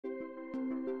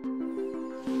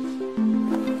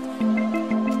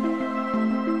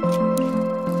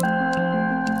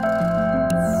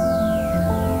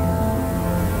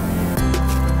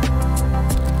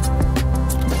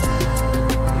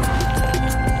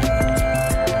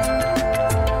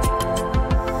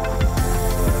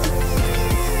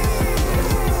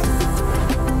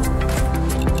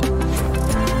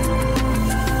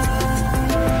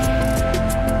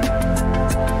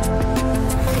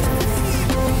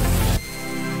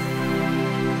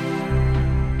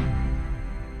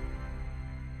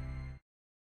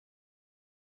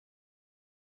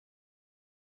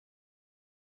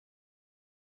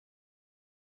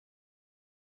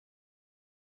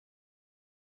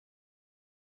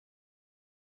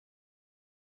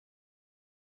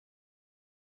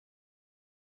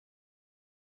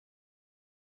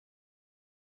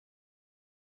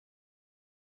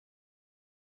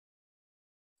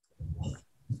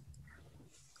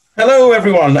Hello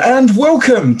everyone and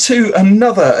welcome to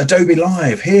another Adobe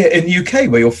Live here in the UK,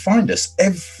 where you'll find us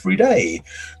every day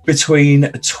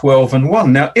between 12 and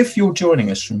 1. Now, if you're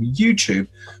joining us from YouTube,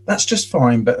 that's just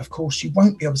fine, but of course you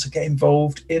won't be able to get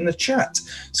involved in the chat.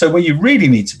 So where you really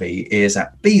need to be is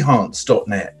at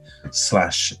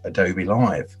behance.net/Adobe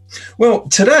Live. Well,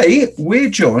 today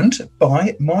we're joined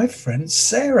by my friend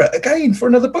Sarah again for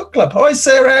another book club. Hi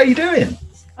Sarah, how are you doing?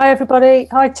 Hi everybody.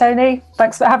 Hi Tony.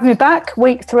 Thanks for having me back.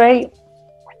 Week 3.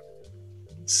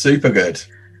 Super good.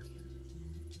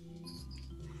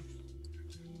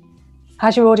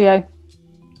 How's your audio?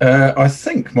 I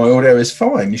think my audio is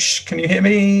fine. Can you hear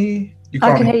me?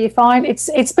 I can hear you fine.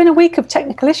 It's been a week of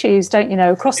technical issues, don't you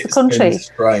know, across the country. It's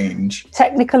strange.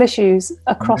 Technical issues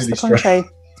across Really the country.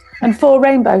 And 4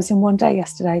 rainbows in one day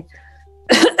yesterday,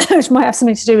 which might have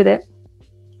something to do with it.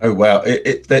 Oh wow,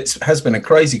 it has been a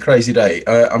crazy day.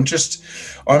 I'm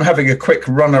having a quick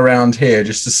run around here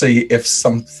just to see if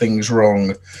something's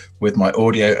wrong with my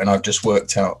audio, and I've just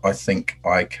worked out I think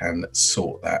I can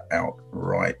sort that out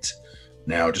right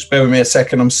now. Just bear with me a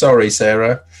second. I'm sorry,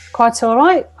 Sarah. Quite all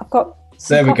right. I've got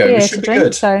some there we go. here It should to be drink,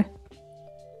 good. so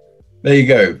there you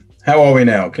go. How are we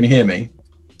now? Can you hear me?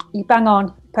 you bang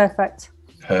on. Perfect.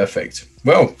 Perfect.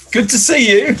 Well, good to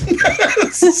see you.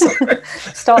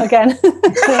 Start again.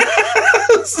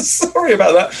 Sorry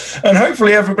about that. And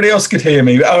hopefully everybody else could hear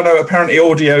me. Oh no, apparently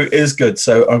audio is good.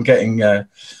 So I'm getting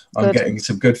getting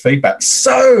some good feedback.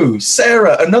 So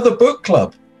Sarah, another book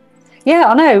club. Yeah,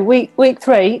 I know. Week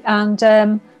 3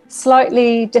 and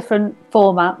slightly different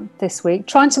format this week.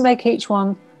 Trying to make each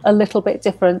one a little bit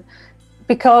different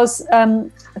because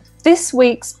this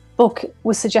week's book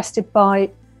was suggested by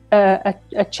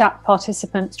a chat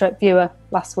participant / viewer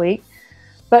last week,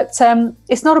 but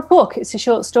it's not a book. It's a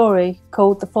short story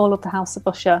called The Fall of the House of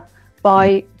Usher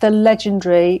by the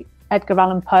legendary Edgar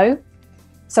Allan Poe.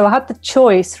 So I had the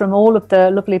choice from all of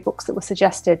the lovely books that were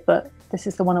suggested, but this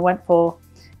is the one I went for.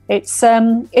 It's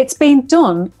been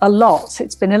done a lot.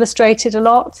 It's been illustrated a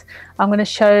lot. I'm going to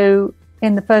show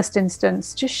in the first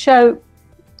instance, just show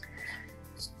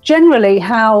generally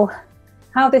how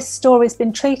this story has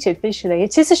been treated visually.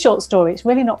 It is a short story. It's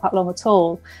really not that long at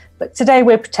all. But today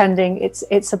we're pretending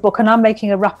it's a book, and I'm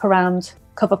making a wraparound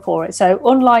cover for it. So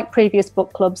unlike previous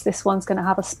book clubs, this one's going to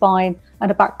have a spine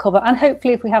and a back cover, and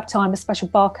hopefully, if we have time, a special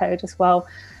barcode as well.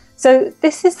 So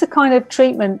this is the kind of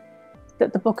treatment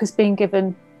that the book has been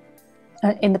given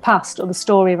in the past, or the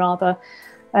story rather.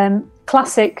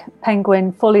 Classic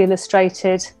penguin, fully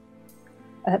illustrated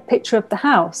picture of the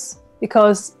house,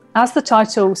 because as the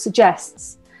title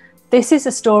suggests, this is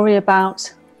a story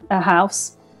about a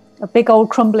house, a big old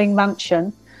crumbling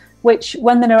mansion, which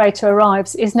when the narrator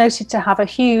arrives is noted to have a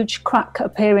huge crack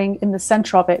appearing in the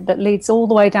centre of it that leads all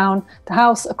the way down the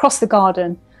house, across the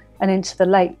garden and into the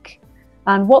lake.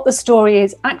 And what the story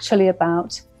is actually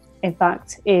about, in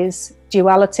fact, is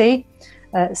duality,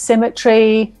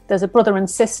 symmetry. There's a brother and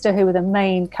sister who are the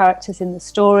main characters in the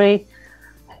story.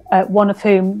 One of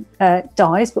whom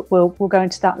dies, but we'll go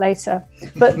into that later.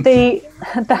 But the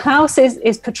house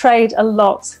is portrayed a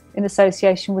lot in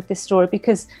association with this story,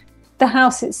 because the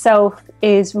house itself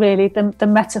is really the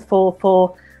metaphor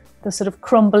for the sort of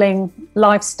crumbling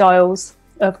lifestyles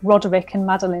of Roderick and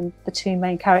Madeline, the 2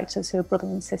 main characters who are brother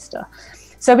and sister.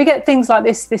 So we get things like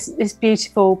this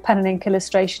beautiful pen and ink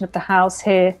illustration of the house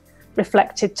here,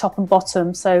 reflected top and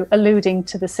bottom, so alluding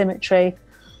to the symmetry.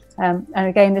 And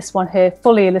again, this one here,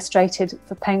 fully illustrated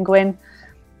for Penguin.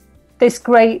 This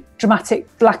great dramatic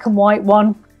black and white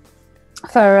one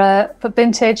for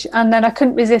vintage. And then I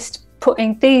couldn't resist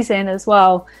putting these in as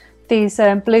well. These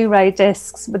Blu-ray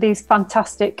discs with these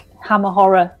fantastic Hammer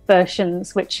Horror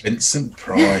versions, which Vincent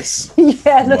Price.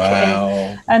 yeah, look Wow. at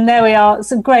him. And there we are.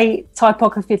 Some great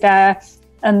typography there,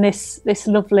 and this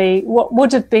lovely, what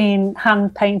would have been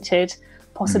hand painted,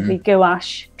 possibly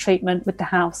gouache treatment with the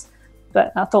house.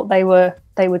 But I thought they were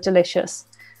delicious.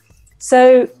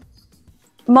 So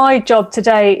my job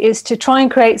today is to try and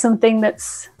create something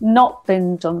that's not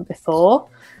been done before,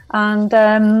 and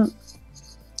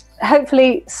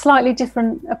hopefully slightly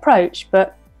different approach,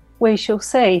 but we shall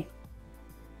see.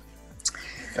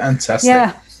 Fantastic.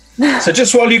 Yeah. So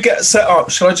just while you get set up,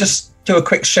 shall I just do a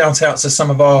quick shout out to some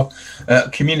of our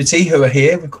community who are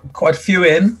here? We've got quite a few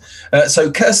in. So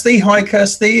Kirsty, hi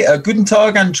Kirsty. Guten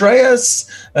Tag, Andreas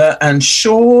and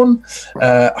Sean.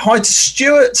 Hi to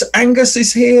Stuart. Angus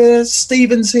is here.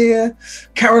 Stephen's here.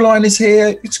 Caroline is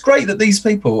here. It's great that these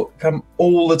people come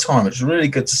all the time. It's really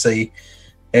good to see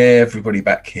everybody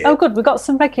back here. Oh, good. We've got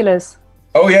some regulars.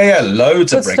 Oh, yeah.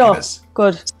 Loads of Good regulars. stuff.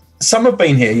 Good. Some have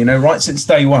been here, right since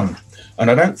day one. And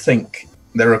I don't think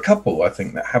there are a couple, I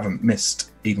think, that haven't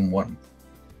missed even one.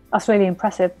 That's really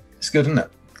impressive. It's good, isn't it?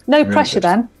 No Really pressure good.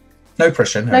 then. No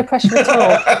pressure. No pressure at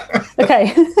all.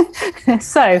 Okay.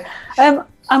 So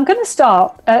I'm going to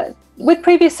start with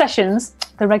previous sessions.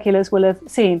 The regulars will have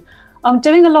seen. I'm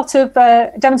doing a lot of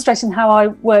demonstrating how I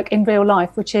work in real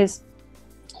life, which is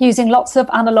using lots of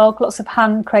analog, lots of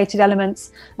hand-created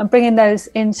elements and bringing those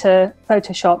into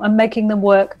Photoshop and making them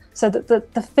work so that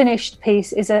the finished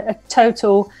piece is a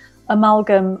total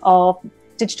amalgam of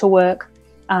digital work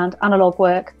and analog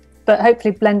work, but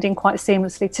hopefully blending quite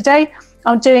seamlessly. Today,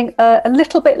 I'm doing a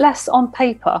little bit less on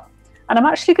paper, and I'm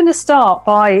actually going to start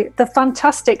by the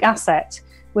fantastic asset,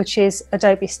 which is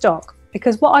Adobe Stock,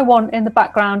 because what I want in the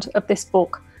background of this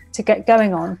book to get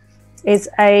going on is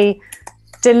a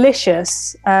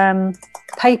delicious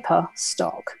paper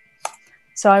stock.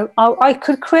 So I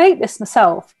could create this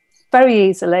myself very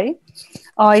easily.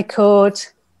 I could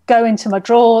go into my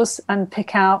drawers and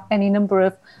pick out any number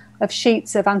of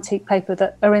sheets of antique paper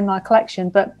that are in my collection.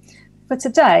 But for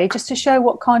today, just to show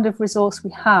what kind of resource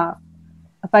we have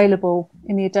available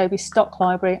in the Adobe Stock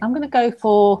library, I'm going to go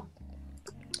for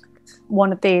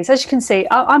one of these. As you can see,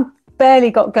 I'm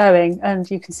barely got going, and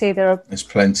you can see there's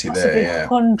plenty there. Yeah,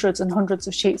 hundreds and hundreds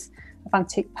of sheets of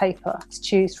antique paper to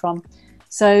choose from.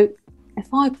 So if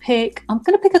I'm going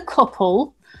to pick a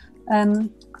couple. I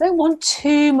don't want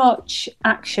too much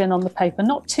action on the paper,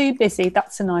 not too busy.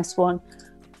 That's a nice one.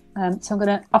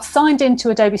 So I've signed into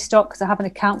Adobe Stock because I have an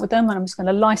account with them, and I'm just going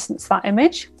to license that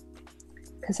image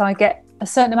because I get a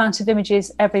certain amount of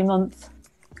images every month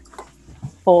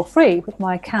for free with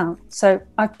my account. So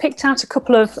I've picked out a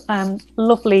couple of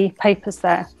lovely papers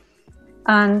there,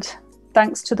 and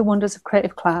thanks to the wonders of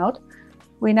Creative Cloud,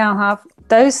 we now have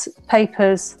those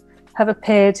papers have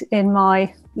appeared in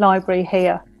my library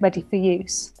here, ready for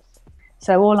use.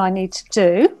 So all I need to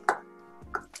do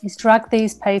is drag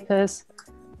these papers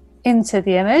into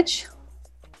the image.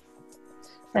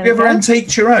 Have you ever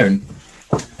antiqued your own?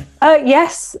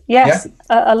 Yes, yeah?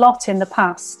 a lot in the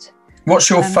past. What's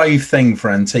your fave thing for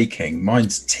antiquing?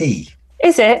 Mine's tea.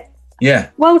 Is it?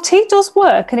 Yeah. Well, tea does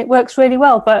work, and it works really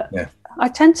well, but yeah. I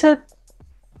tend to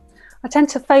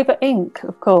favour ink,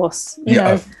 of course. You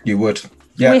know, you would.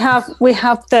 Yeah. We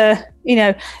have the,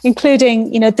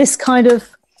 including,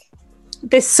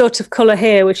 this sort of colour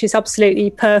here, which is absolutely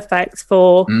perfect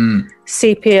for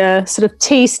sepia, sort of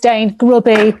tea-stained,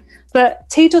 grubby. But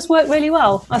tea does work really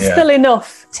well. I spill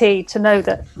enough tea to know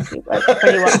that it works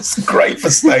pretty well. It's great for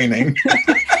staining.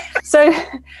 So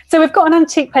we've got an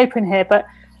antique paper in here, but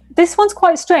this one's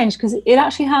quite strange because it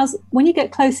actually has, when you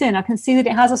get close in, I can see that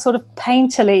it has a sort of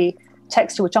painterly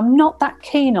texture, which I'm not that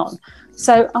keen on.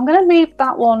 So I'm going to leave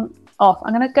that one off.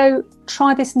 I'm going to go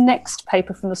try this next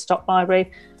paper from the stock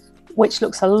library, which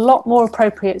looks a lot more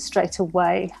appropriate straight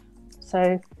away.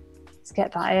 So let's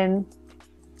get that in.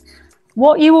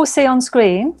 What you will see on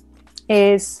screen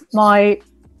is my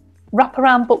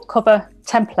wraparound book cover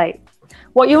template.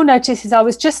 What you'll notice is I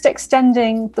was just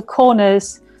extending the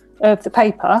corners of the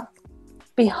paper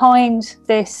behind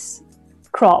this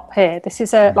crop here. This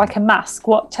is like a mask,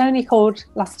 what Tony called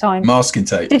last time. Masking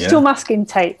tape. Digital masking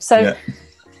tape. So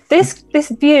this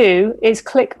view is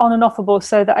click on and offable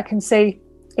so that I can see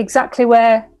exactly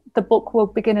where the book will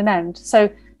begin and end. So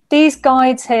these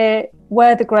guides here,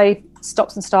 where the grey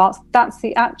stops and starts, that's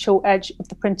the actual edge of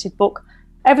the printed book.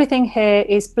 Everything here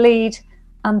is bleed,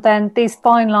 and then these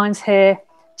fine lines here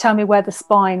tell me where the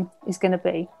spine is going to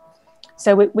be.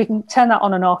 So we can turn that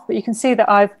on and off, but you can see that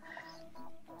I've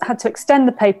had to extend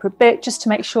the paper a bit just to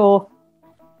make sure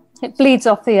it bleeds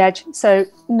off the edge, so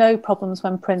no problems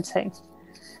when printing.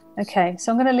 Okay,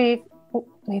 so I'm going to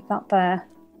leave that there.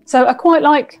 So I quite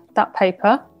like that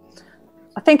paper.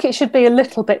 I think it should be a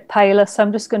little bit paler, so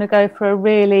I'm just going to go for a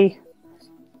really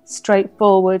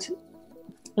straightforward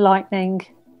lightning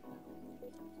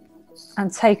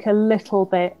and take a little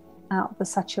bit out of the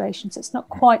saturation, so it's not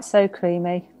quite so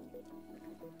creamy.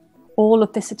 All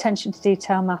of this attention to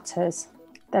detail matters.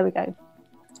 There we go.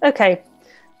 Okay,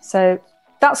 so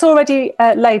that's already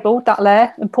labelled, that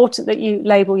layer. Important that you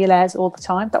label your layers all the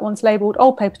time. That one's labelled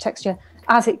old paper texture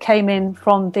as it came in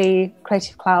from the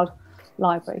Creative Cloud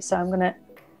library. So I'm going to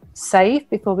save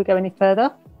before we go any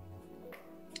further.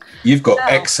 You've got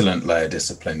excellent layer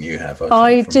discipline, you have.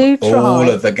 I do try. All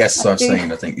of the guests I've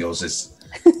seen, I think yours is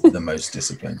the most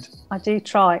disciplined. I do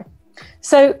try.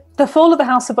 So The Fall of the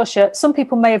House of Usher, some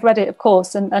people may have read it, of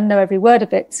course, and know every word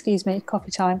of it. Excuse me,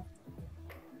 coffee time.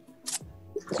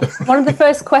 One of the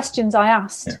first questions I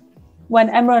asked when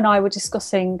Emma and I were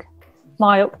discussing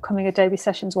my upcoming Adobe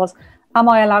sessions was, am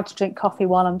I allowed to drink coffee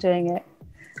while I'm doing it?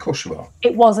 Of course you are.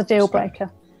 It was a deal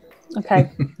breaker.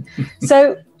 Okay.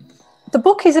 So the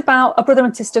book is about a brother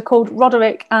and sister called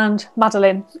Roderick and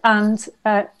Madeline. And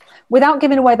without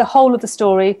giving away the whole of the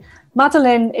story,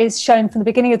 Madeline is shown from the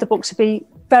beginning of the book to be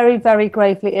very, very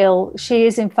gravely ill. She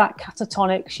is in fact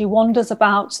catatonic. She wanders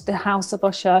about the house of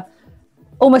Usher,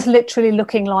 almost literally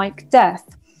looking like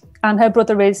death. And her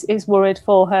brother is worried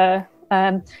for her.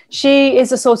 She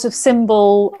is a sort of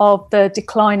symbol of the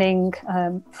declining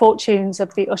fortunes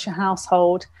of the Usher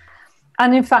household.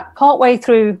 And in fact, partway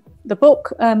through the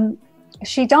book,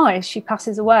 she dies, she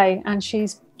passes away, and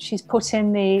she's put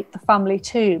in the family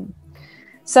tomb.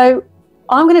 So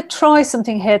I'm going to try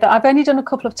something here that I've only done a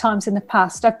couple of times in the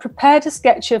past. I've prepared a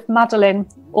sketch of Madeline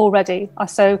already.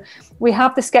 So we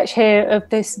have the sketch here of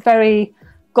this very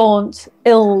gaunt,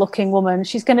 ill-looking woman.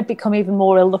 She's going to become even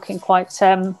more ill-looking, quite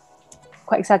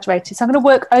exaggerated. So I'm going to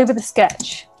work over the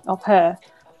sketch of her,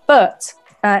 but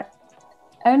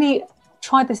only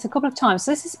tried this a couple of times.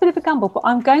 So this is a bit of a gamble, but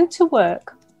I'm going to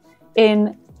work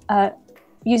in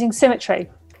using symmetry,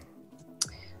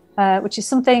 which is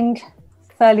something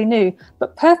fairly new,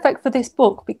 but perfect for this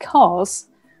book because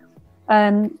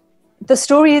the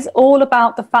story is all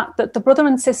about the fact that the brother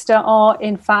and sister are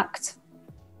in fact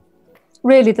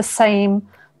really the same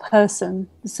person,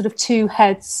 the sort of two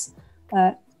heads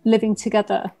living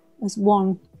together as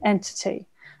one entity,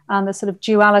 and the sort of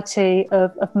duality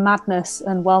of madness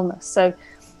and wellness. So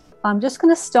I'm just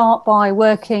going to start by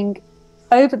working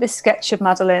over this sketch of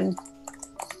Madeline,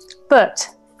 but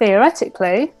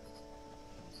theoretically,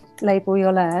 label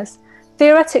your layers,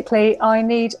 theoretically I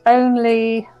need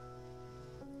only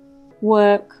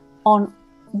work on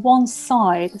one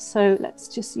side. So let's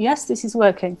just, yes, this is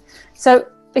working. So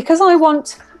because I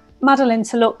want Madeline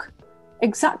to look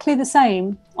exactly the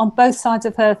same on both sides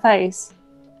of her face,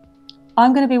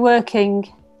 I'm going to be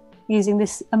working using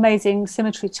this amazing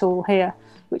symmetry tool here,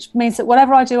 which means that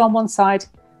whatever I do on one side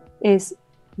is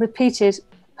repeated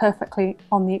perfectly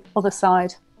on the other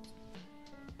side.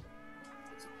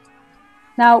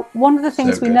 Now, one of the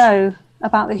things we know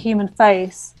about the human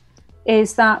face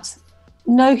is that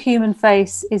no human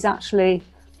face is actually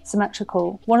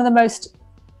symmetrical. One of the most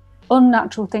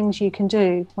unnatural things you can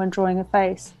do when drawing a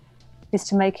face is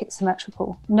to make it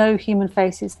symmetrical. No human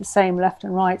face is the same left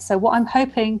and right. So what I'm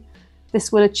hoping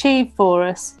this will achieve for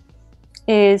us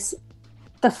is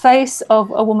the face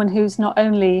of a woman who's not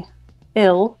only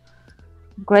ill,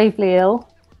 gravely ill,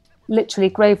 literally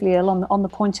gravely ill on the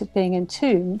point of being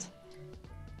entombed,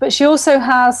 but she also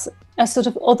has a sort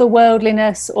of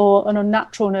otherworldliness or an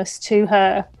unnaturalness to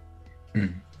her,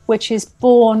 which is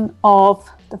born of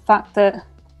the fact that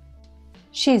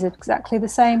she's exactly the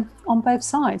same on both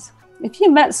sides. If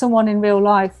you met someone in real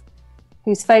life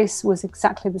whose face was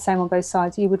exactly the same on both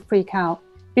sides, you would freak out.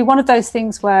 It'd be one of those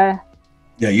things where...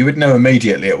 Yeah, you would know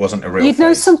immediately it wasn't a real You'd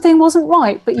know something wasn't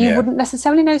right, but you wouldn't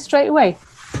necessarily know straight away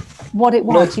what it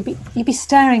was. You'd be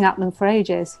staring at them for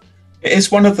ages. It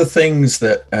is one of the things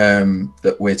that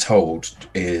that we're told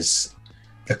is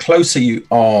the closer you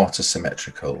are to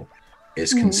symmetrical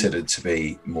is considered to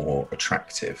be more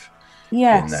attractive.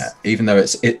 Yes. In that, even though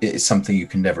it's something you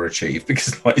can never achieve,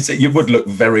 because like I said, you would look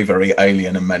very, very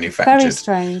alien and manufactured. Very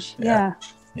strange. Yeah.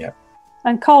 Yeah.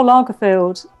 And Karl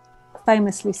Lagerfeld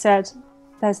famously said,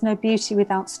 "There's no beauty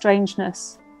without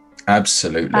strangeness."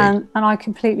 Absolutely. And I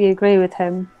completely agree with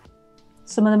him.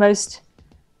 Some of the most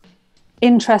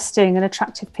interesting and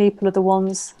attractive people are the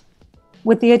ones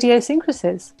with the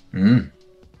idiosyncrasies.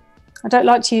 I don't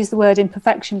like to use the word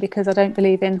imperfection because I don't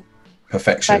believe in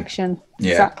perfection.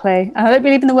 Yeah. Exactly. And I don't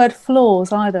believe in the word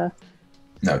flaws either.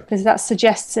 No. Because that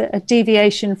suggests a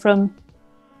deviation from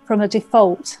a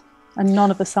default, and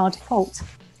none of us are default.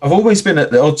 I've always been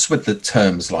at the odds with the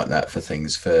terms like that for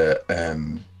things, for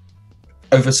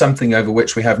over something over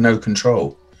which we have no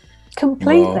control.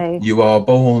 Completely. You are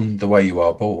born the way you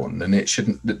are born, and it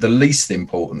shouldn't. The least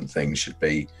important thing should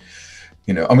be,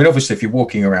 I mean, obviously, if you're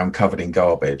walking around covered in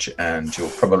garbage and you're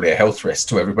probably a health risk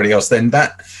to everybody else, then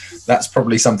that's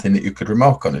probably something that you could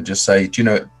remark on and just say,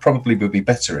 it probably would be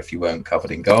better if you weren't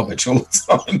covered in garbage all the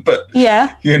time. But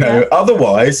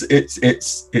otherwise,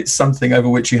 it's something over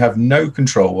which you have no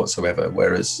control whatsoever.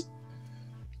 Whereas,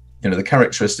 the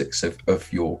characteristics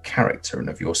of your character and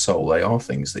of your soul, they are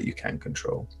things that you can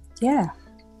control. Yeah.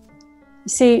 You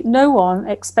see, no one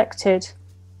expected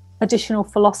additional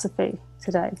philosophy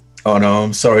today. Oh no,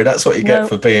 I'm sorry. That's what you get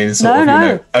for being sort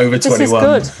of over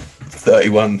 21,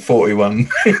 31, 41.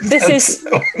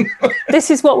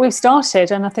 This is what we've started,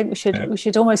 and I think we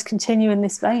should almost continue in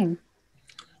this vein.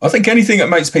 I think anything that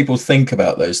makes people think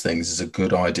about those things is a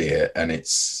good idea, and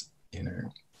it's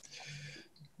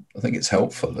I think it's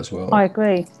helpful as well. I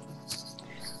agree.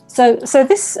 So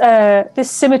this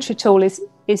symmetry tool is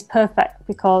is perfect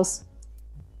because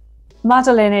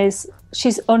Madeline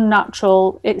she's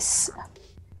unnatural. It's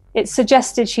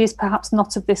suggested she is perhaps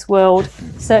not of this world.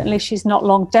 Certainly she's not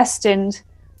long destined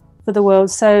for the world.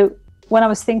 So when I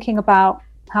was thinking about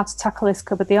how to tackle this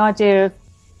cover, the idea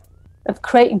of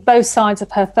creating both sides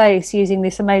of her face using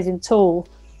this amazing tool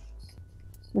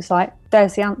was like,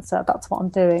 there's the answer. That's what I'm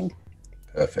doing.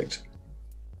 Perfect.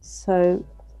 So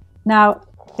now,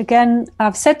 again,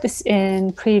 I've said this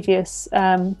in previous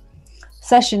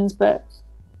sessions, but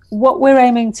what we're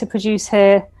aiming to produce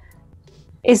here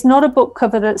is not a book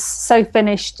cover that's so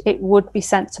finished it would be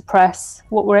sent to press.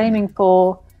 What we're aiming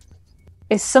for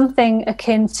is something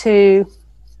akin to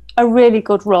a really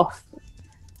good rough,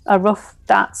 a rough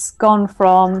that's gone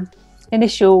from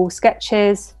initial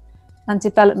sketches and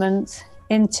development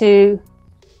into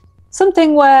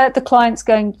something where the client's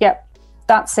going, yep,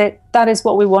 that's it, that is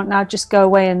what we want now, just go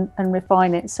away and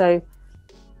refine it. So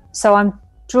I'm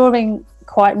drawing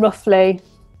quite roughly.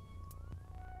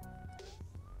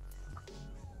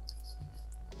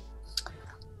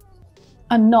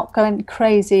 I'm not going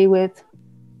crazy with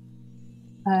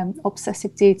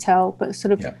obsessive detail, but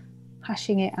sort of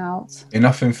hashing it out.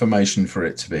 Enough information for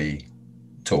it to be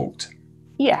talked.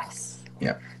 Yes.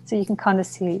 Yeah. So you can kind of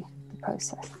see the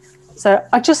process. So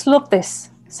I just love this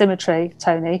symmetry,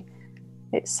 Tony.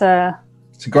 It's a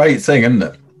great thing, isn't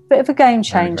it? Bit of a game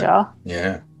changer.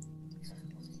 Yeah.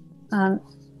 And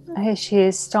here she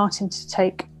is starting to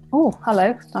take, oh,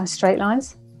 hello, nice straight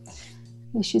lines.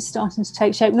 Here she's starting to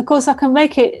take shape. And of course I can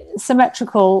make it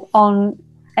symmetrical on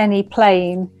any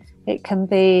plane. It can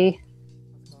be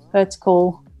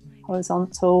vertical,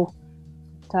 horizontal,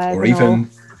 diagonal. Or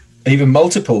even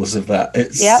multiples of that.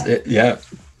 Yeah.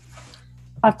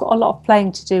 I've got a lot of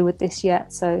playing to do with this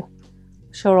yet, so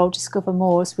I'm sure I'll discover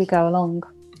more as we go along.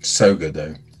 So good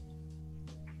though.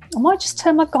 I might just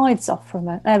turn my guides off for a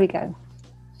moment. There we go.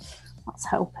 That's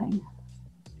helping.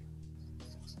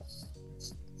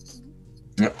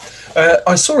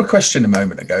 I saw a question a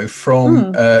moment ago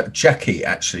from Jackie,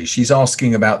 actually. She's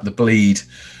asking about the bleed.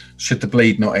 Should the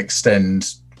bleed not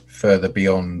extend further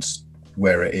beyond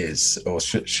where it is, or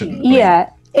shouldn't? Yeah.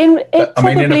 In a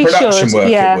production should. work,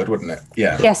 Yeah. it would, wouldn't it?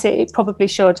 Yeah. Yes, it probably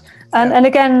should. And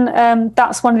again,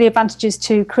 that's one of the advantages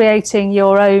to creating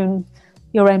your own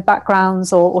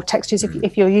backgrounds or textures.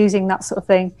 If you're using that sort of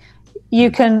thing, you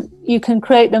can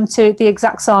create them to the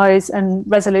exact size and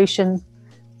resolution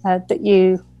that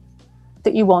you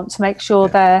want to make sure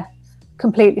they're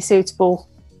completely suitable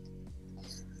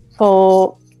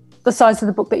for the size of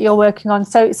the book that you're working on.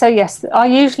 So yes, I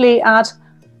usually add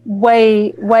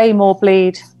way more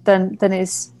bleed than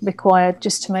is required,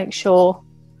 just to make sure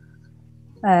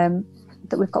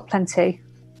that we've got plenty.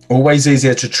 Always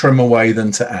easier to trim away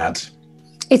than to add.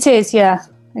 It is, yeah,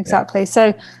 exactly.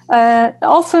 So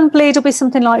often bleed will be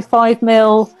something like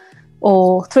 5mm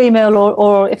or 3mm,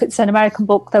 or if it's an American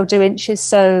book, they'll do inches.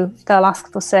 So they'll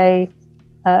ask for, say,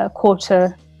 a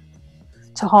quarter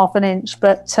to half an inch.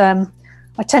 But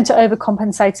I tend to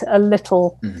overcompensate it a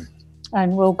little,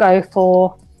 and we'll go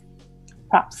for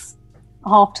perhaps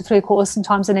half to 3/4,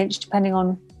 sometimes an inch, depending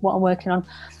on what I'm working on.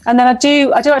 And then I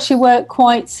do actually work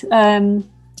quite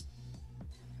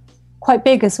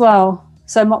big as well.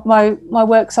 So my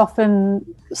work's often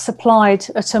supplied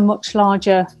at a much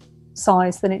larger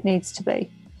size than it needs to be.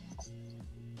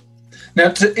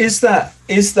 Now, is that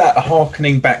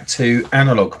harkening back to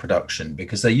analog production?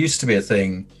 Because there used to be a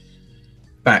thing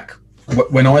back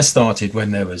when I started,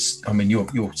 when there was, I mean,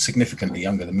 you're significantly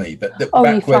younger than me, but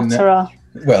back you flatterer.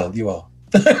 Well, you are.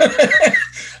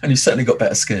 And you certainly got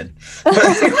better skin.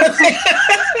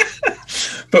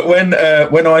 But when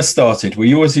I started,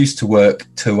 we always used to work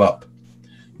 2 up.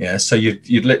 Yeah, so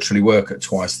you'd literally work at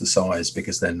twice the size,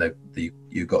 because then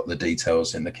you got the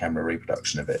details in the camera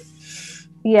reproduction of it.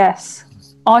 Yes,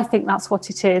 I think that's what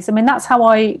it is. I mean, that's how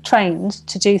I trained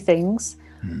to do things.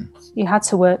 You had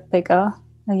to work bigger,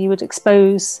 and you would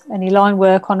expose any line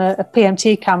work on a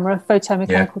PMT camera,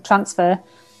 photomechanical transfer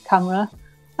camera,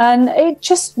 and it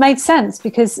just made sense,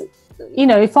 because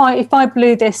if I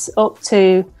blew this up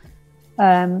to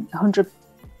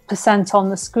 100% on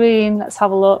the screen, let's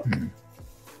have a look.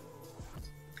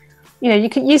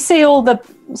 You see all the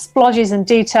splodges and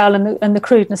detail and the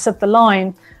crudeness of the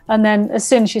line, and then as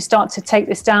soon as you start to take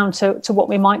this down to what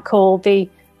we might call the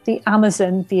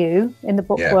Amazon view in the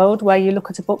book world, where you look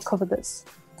at a book cover that's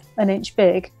an inch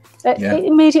big, it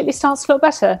immediately starts to look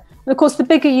better. And of course, the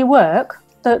bigger you work,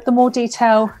 the more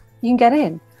detail you can get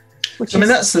in. Which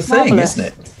that's the thing, isn't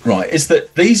it? Right, is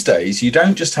that these days you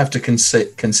don't just have to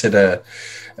consider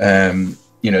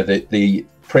the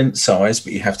print size,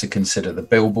 but you have to consider the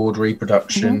billboard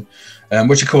reproduction,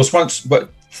 which of course but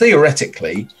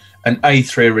theoretically, an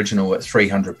A3 original at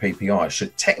 300 ppi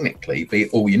should technically be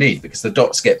all you need, because the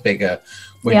dots get bigger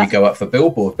when you go up for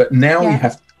billboard. But now you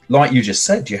have, like you just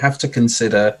said, you have to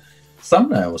consider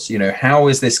thumbnails. You know, how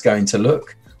is this going to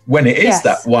look when it is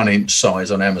that 1 inch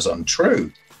size on Amazon?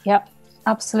 True. Yep,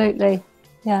 absolutely.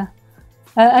 Yeah.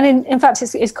 And in fact,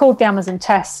 it's called the Amazon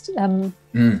test.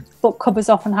 Book covers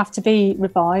often have to be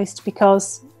revised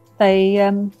because they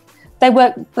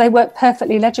work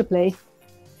perfectly legibly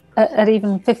at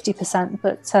even 50%,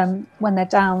 but when they're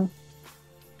down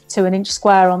to an inch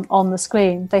square on the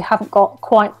screen, they haven't got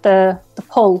quite the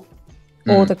pull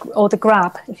or the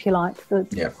grab, if you like,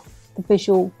 the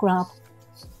visual grab.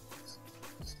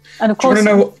 And of course, do you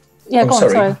want to know what? Yeah, go on,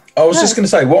 sorry. I was just going to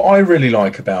say, what I really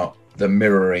like about the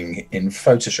mirroring in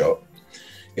Photoshop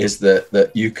is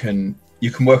that you can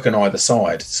work on either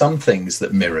side. Some things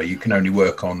that mirror, you can only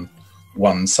work on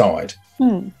one side.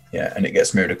 Yeah, and it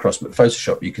gets mirrored across. But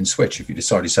Photoshop, you can switch. If you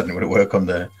decide you suddenly want to work on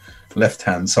the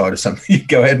left-hand side of something, you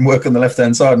go ahead and work on the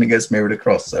left-hand side, and it gets mirrored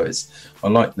across. So I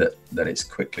like that it's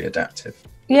quickly adaptive.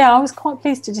 Yeah, I was quite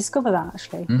pleased to discover that,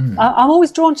 actually. I'm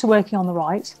always drawn to working on the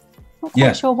right. Not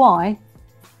quite sure why,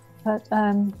 but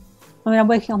I mean, I'm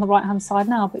working on the right-hand side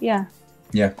now. But yeah,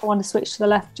 if I want to switch to the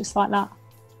left just like that,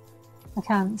 I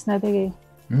can. It's no biggie.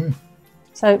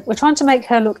 So we're trying to make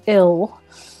her look ill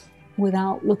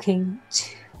without looking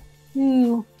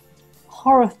too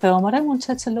horror film. I don't want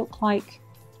her to look like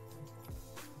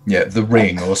The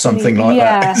Ring or something like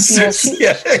that.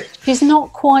 She's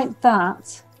not quite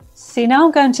that. See, now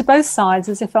I'm going to both sides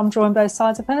as if I'm drawing both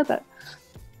sides of her, but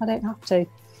I don't have to.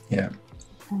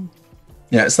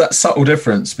 Yeah, it's that subtle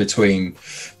difference between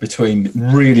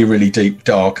really, really deep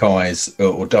dark eyes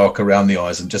or dark around the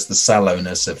eyes and just the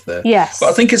sallowness of the... Yes. But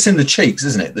I think it's in the cheeks,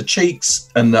 isn't it? The cheeks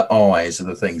and the eyes are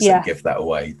the things that give that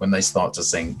away when they start to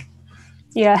sink.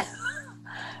 Yeah.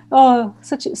 Oh,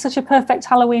 such a perfect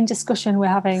Halloween discussion we're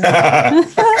having.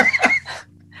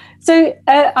 So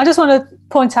I just want to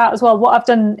point out as well what I've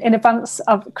done in advance.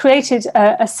 I've created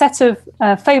a set of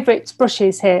favourite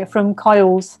brushes here from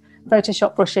Kyle's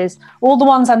Photoshop brushes, all the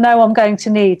ones I know I'm going to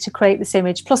need to create this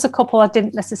image, plus a couple I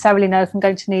didn't necessarily know if I'm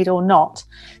going to need or not.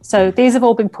 So these have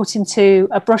all been put into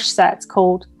a brush set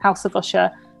called House of Usher,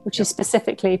 which is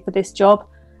specifically for this job.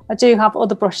 I do have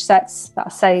other brush sets that I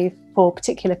save for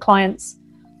particular clients,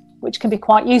 which can be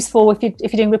quite useful if you're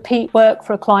doing repeat work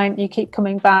for a client. You keep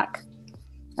coming back,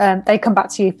 they come back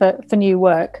to you for new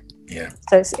work.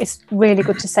 So it's really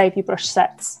good to save your brush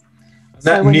sets.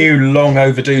 That new long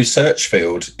overdue search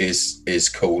field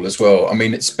is cool as well. I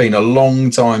mean, it's been a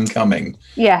long time coming.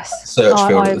 Yes, search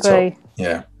field I at the agree. top.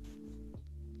 Yeah,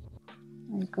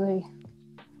 I agree.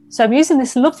 So I'm using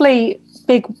this lovely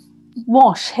big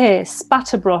wash here,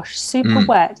 spatter brush, super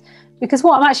wet, because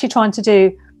what I'm actually trying to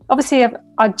do, obviously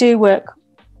I do work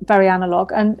very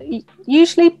analog, and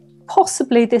usually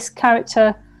possibly this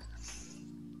character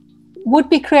would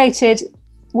be created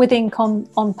with ink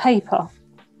on paper.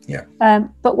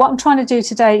 But what I'm trying to do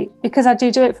today, because I do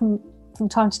it from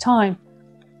time to time,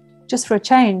 just for a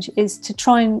change, is to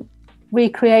try and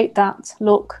recreate that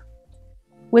look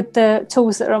with the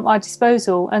tools that are at my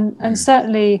disposal. And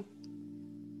certainly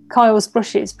Kyle's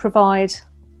brushes provide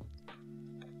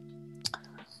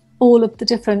all of the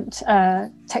different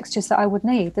textures that I would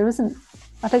need.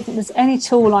 I don't think there's any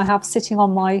tool I have sitting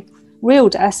on my real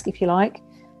desk, if you like,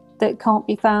 that can't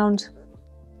be found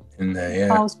in there.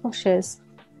 Kyle's brushes.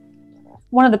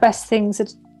 One of the best things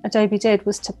that Adobe did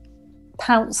was to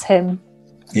pounce him.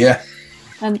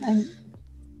 And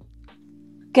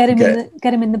get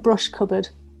him in the brush cupboard.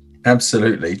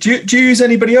 Absolutely. Do you use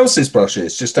anybody else's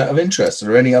brushes just out of interest,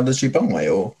 or any others you buy?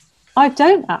 Or I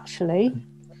don't actually.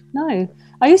 No,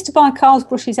 I used to buy Carl's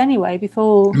brushes anyway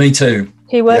before. Me too.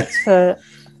 He worked for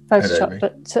Photoshop,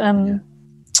 but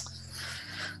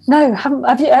no,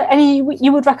 have you any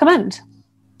you would recommend?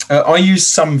 I use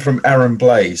some from Aaron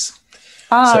Blaise.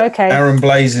 Okay. Aaron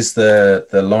Blaise is the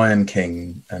Lion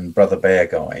King and Brother Bear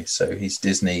guy. So he's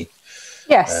Disney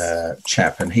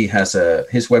chap, and he has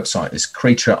his website is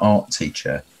Creature Art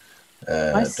Teacher.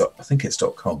 Nice. I think it's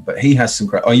 .com, but he has some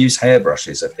great. I use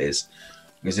hairbrushes of his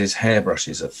because his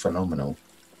hairbrushes are phenomenal.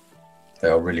 They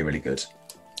are really, really good.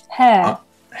 Hair,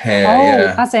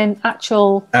 as in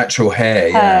actual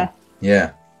hair.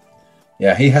 Yeah.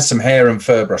 He has some hair and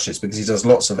fur brushes because he does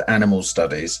lots of animal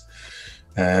studies.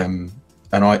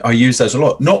 And I use those a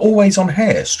lot, not always on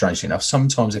hair, strangely enough.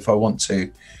 Sometimes if I want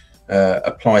to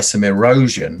apply some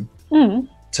erosion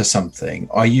to something,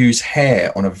 I use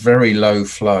hair on a very low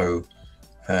flow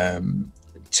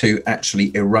to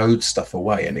actually erode stuff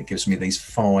away, and it gives me these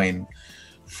fine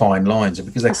lines. And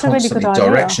because they're That's a really constantly good idea.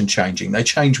 direction changing, they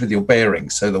change with your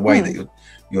bearings. So the way that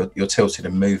you're tilted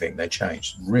and moving, they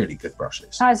change. Really good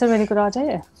brushes. That is a really good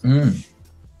idea. And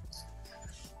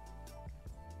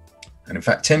in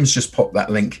fact, Tim's just popped that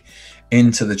link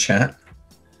into the chat.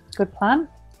 Good plan.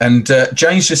 And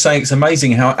Jane's just saying it's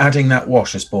amazing how adding that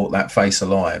wash has brought that face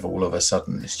alive all of a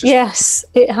sudden. It's just, yes,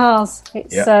 it has.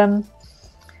 It's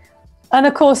and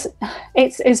of course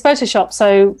it's Photoshop,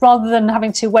 so rather than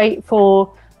having to wait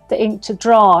for the ink to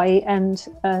dry and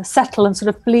settle and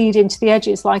sort of bleed into the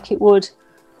edges like it would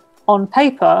on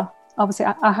paper, obviously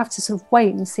I have to sort of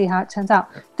wait and see how it turns out.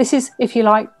 This is, if you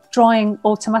like, drying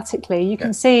automatically. You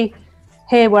can see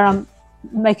here where I'm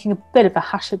making a bit of a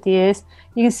hash of the ears.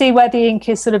 You can see where the ink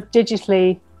is sort of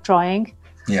digitally drying,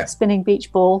 spinning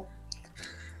beach ball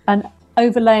and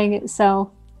overlaying itself.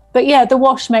 But yeah, the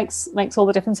wash makes all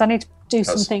the difference. I need to do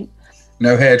something.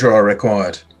 No hairdryer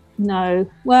required. No.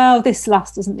 Well, this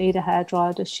lass doesn't need a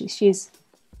hairdryer, does she?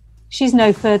 She's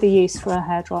no further use for a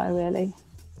hairdryer, really.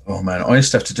 Oh man, I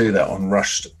used to have to do that on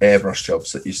rushed airbrush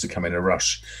jobs that used to come in a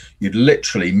rush. You'd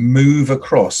literally move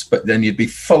across, but then you'd be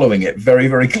following it very,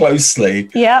 very closely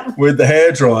with the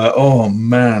hairdryer. Oh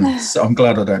man, so I'm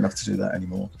glad I don't have to do that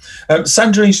anymore.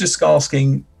 Sandrine's just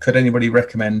asking, could anybody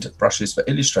recommend brushes for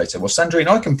Illustrator? Well, Sandrine,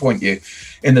 I can point you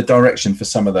in the direction for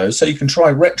some of those. So you can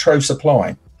try Retro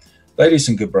Supply. They do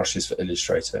some good brushes for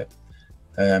Illustrator.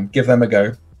 Give them a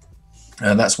go.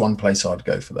 And that's one place I'd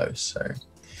go for those. So.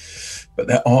 But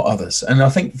there are others, and I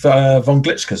think Von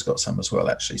Glitchka's got some as well,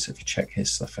 actually. So if you check his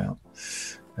stuff out,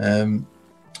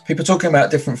 people talking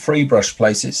about different free brush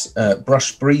places.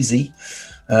 Brush Breezy,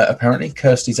 apparently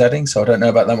Kirsty's adding, so I don't know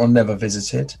about that one. Never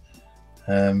visited.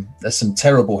 There's some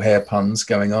terrible hair puns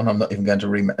going on. I'm not even going to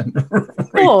read.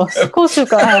 Of course, we've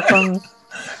got hair puns.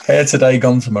 Hair today,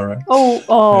 gone tomorrow.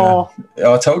 Oh.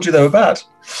 I told you they were bad.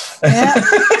 Yeah.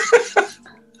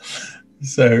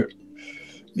 So.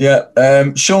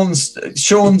 Yeah,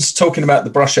 Sean's talking about the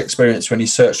brush experience. When you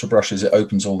search for brushes, it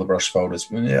opens all the brush folders.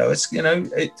 It's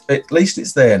at least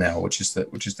it's there now, which is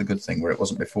the good thing, where it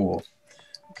wasn't before.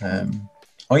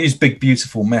 I use Big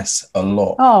Beautiful Mess a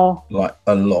lot, like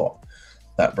a lot,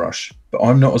 that brush. But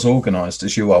I'm not as organised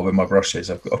as you are with my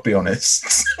brushes. I've got to be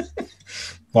honest.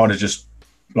 Mine are just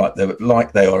like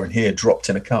they are in here, dropped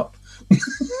in a cup.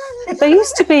 There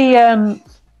used to be.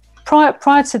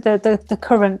 Prior to the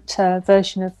current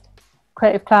version of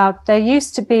Creative Cloud, there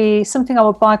used to be something I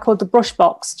would buy called the brush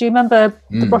box. Do you remember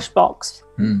the brush box?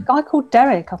 A guy called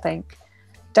Derek, I think.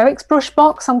 Derek's brush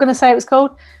box, I'm going to say it was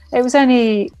called. It was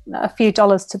only a few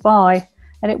dollars to buy,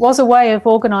 and it was a way of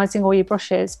organising all your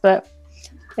brushes, but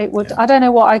it would, I don't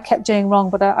know what I kept doing wrong,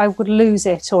 but I would lose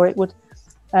it, or it would,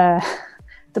 the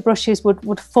brushes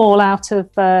would fall out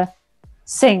of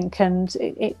sync, and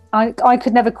I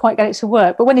could never quite get it to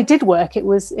work. But when it did work, it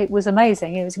was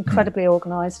amazing. It was incredibly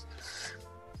organised.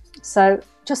 So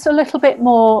just a little bit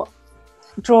more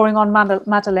drawing on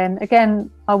Madeline.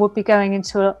 Again, I would be going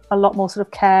into a lot more sort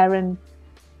of care and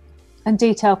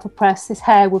detail for press. This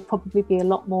hair would probably be a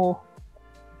lot more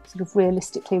sort of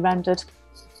realistically rendered.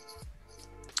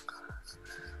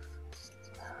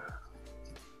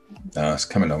 Oh, it's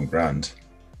coming on grand.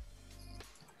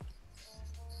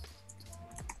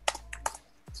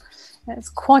 There's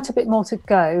quite a bit more to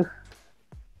go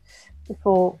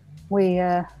before we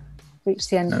reach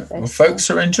the end of this. Well, folks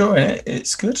are enjoying it.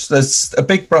 It's good. There's a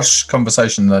big brush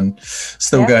conversation then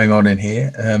still going on in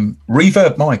here.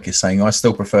 Reverb Mike is saying, I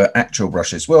still prefer actual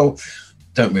brushes. Well,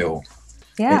 don't we all?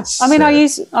 Yeah. I mean, I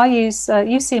use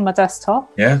you've seen my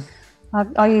desktop. Yeah.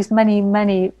 I use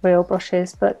many real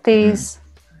brushes, but these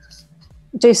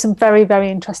do some very, very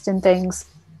interesting things.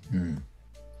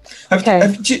 Are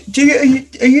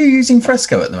you using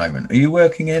Fresco at the moment? Are you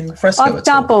working in Fresco? I've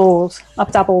dabbled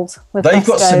with They've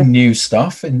Fresco. got some new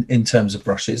stuff in terms of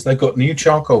brushes. They've got new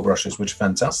charcoal brushes, which are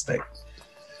fantastic.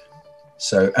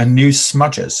 So, and new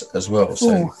smudgers as well.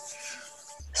 So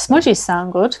smudges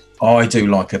sound good. I do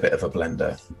like a bit of a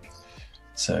blender.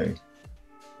 So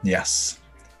yes,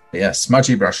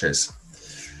 smudgy brushes.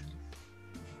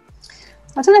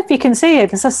 I don't know if you can see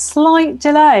it. There's a slight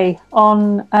delay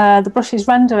on the brushes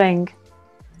rendering.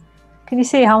 Can you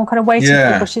see how I'm kind of waiting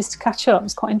for the brushes to catch up?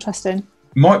 It's quite interesting.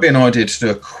 Might be an idea to do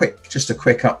a quick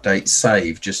update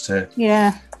save, just to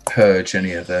purge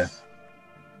any of the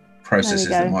processes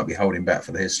that might be holding back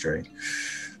for the history.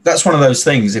 That's one of those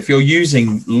things. If you're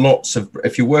using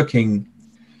if you're working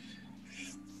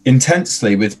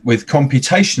intensely with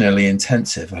computationally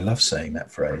intensive. I love saying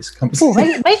that phrase. Oh,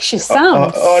 it makes you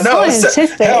sound no,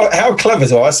 scientific. How clever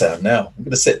do I sound now? I'm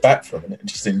going to sit back for a minute and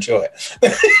just enjoy it.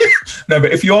 No,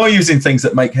 but if you are using things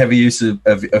that make heavy use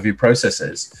of your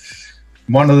processes,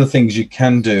 one of the things you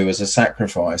can do as a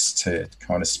sacrifice to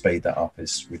kind of speed that up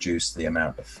is reduce the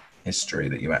amount of history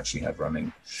that you actually have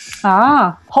running.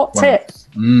 Hot tip.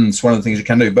 It's one of the things you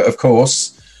can do. But of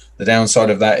course, the downside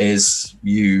of that is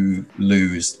you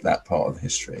lose that part of the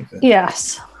history. But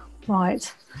yes.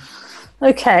 Right.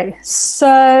 Okay.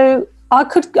 So I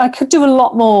could do a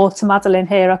lot more to Madeline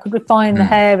here. I could refine the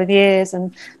hair and the ears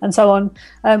and so on.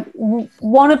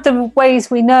 One of the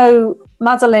ways we know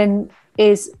Madeline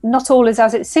is not all is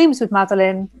as it seems with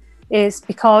Madeline is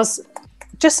because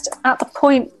just at the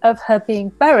point of her being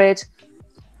buried,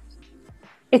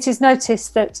 it is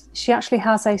noticed that she actually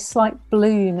has a slight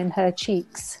bloom in her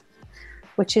cheeks,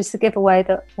 which is the giveaway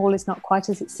that all is not quite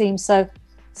as it seems. So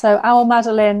our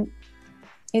Madeline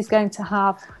is going to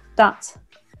have that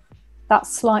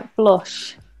slight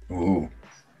blush. Ooh.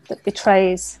 That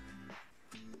betrays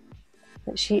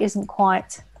that she isn't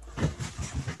quite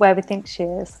where we think she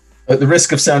is. At the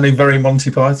risk of sounding very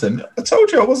Monty Python, I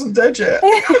told you I wasn't dead yet.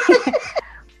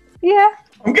 Yeah.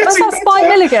 I'm getting That's Spike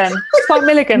Milligan. Spike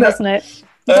Milligan, No. wasn't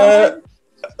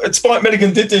it? Spike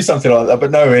Milligan did do something like that,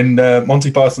 but no, in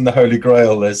Monty Python, The Holy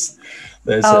Grail, there's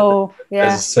a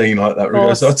scene like that. Where he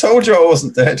goes, I told you I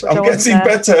wasn't dead. I'm getting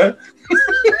better.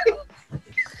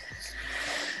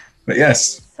 But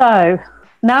yes. So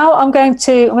now I'm going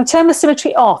to turn the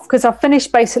symmetry off because I've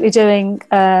finished basically doing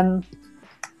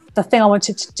the thing I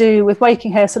wanted to do with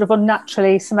waking hair, sort of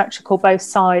unnaturally symmetrical both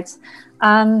sides.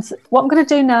 And what I'm going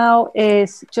to do now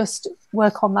is just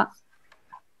work on that,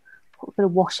 put a bit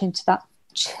of wash into that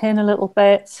chin a little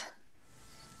bit,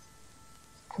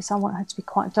 because I want her to be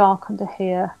quite dark under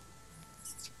here.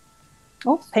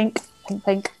 Oh, pink, pink,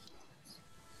 pink.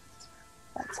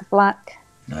 That's a black.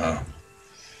 No.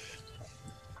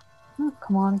 Oh,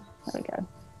 come on. There we go.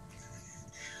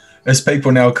 As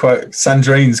people now quote,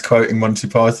 Sandrine's quoting Monty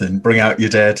Python, bring out your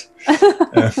dead.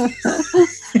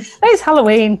 It's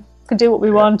Halloween. Can do what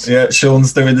we want. Yeah,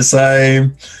 Sean's doing the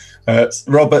same.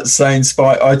 Robert's saying,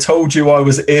 Spike, I told you I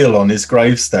was ill on his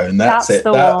gravestone. That's it.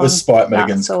 That was Spike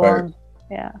Milligan's quote.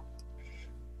 Yeah.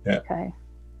 Yeah.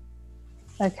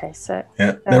 Okay, so.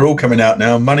 Yeah, they're all coming out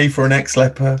now. Money for an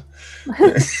ex-leper.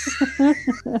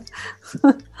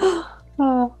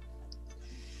 Oh.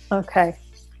 Okay.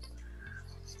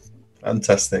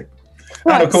 Fantastic.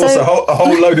 Right, and of course, a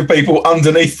whole load of people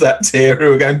underneath that tier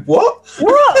who are going, what?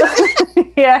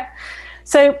 Yeah.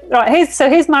 So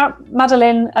here's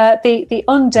Madeline, the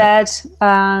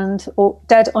undead or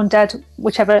dead undead,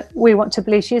 whichever we want to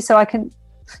believe she is. So I can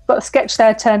got the sketch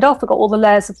there turned off. We've got all the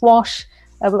layers of wash.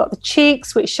 We've got the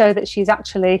cheeks, which show that she's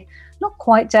actually not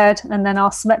quite dead, and then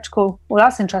our symmetrical. Well,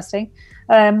 that's interesting.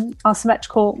 Our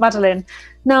symmetrical Madeline.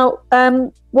 Now,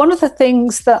 one of the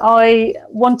things that I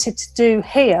wanted to do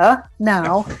here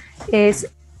now is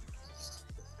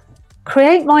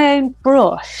create my own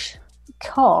brush,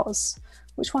 because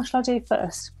which one shall I do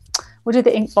first? We'll do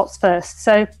the ink blots first.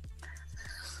 So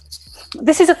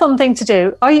this is a fun thing to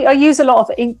do. I use a lot of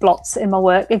ink blots in my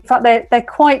work. In fact, they're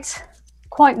quite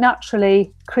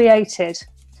naturally created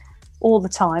all the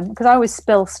time, because I always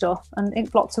spill stuff, and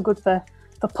ink blots are good for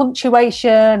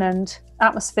punctuation and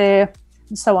atmosphere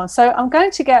and so on. So I'm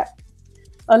going to get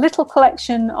a little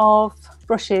collection of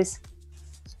brushes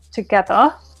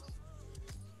together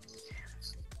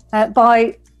and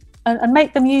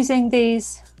make them using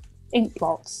these ink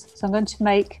blots. So I'm going to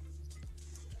make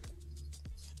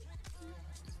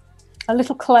a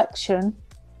little collection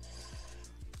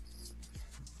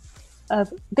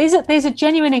of these are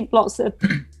genuine ink blots that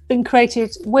have been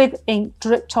created with ink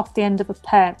dripped off the end of a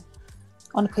pen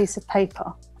on a piece of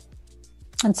paper.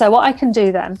 And so what I can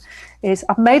do then is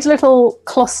I've made a little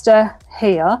cluster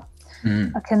here.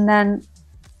 I can then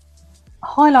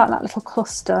highlight that little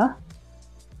cluster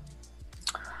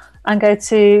and go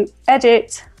to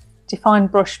Edit, Define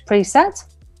Brush Preset.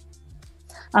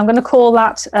 I'm going to call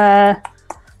that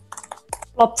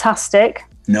Blobtastic.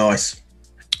 Nice.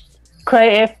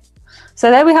 Creative.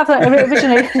 So there we have that.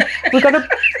 Originally, we've got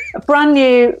a brand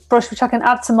new brush which I can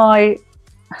add to my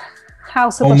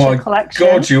House of Usher collection. Oh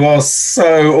my God, you are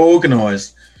so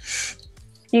organised.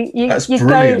 That's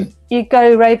brilliant. You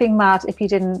go raving mad if you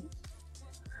didn't.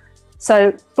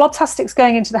 So Blobtastic's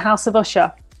going into the House of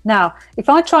Usher. Now, if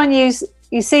I try and use,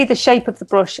 you see the shape of the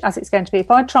brush as it's going to be.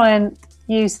 If I try and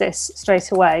use this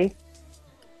straight away,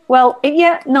 well,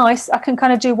 nice. I can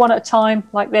kind of do one at a time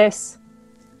like this.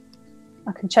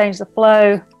 I can change the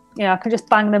flow. I can just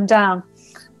bang them down.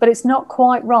 but it's not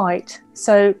quite right.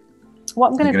 So what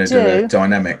I'm going to do...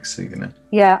 dynamics. You're gonna...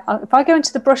 Yeah, if I go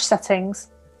into the brush settings,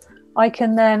 I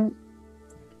can then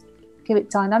give it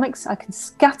dynamics. I can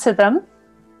scatter them.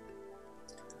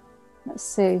 Let's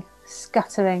see,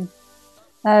 scattering.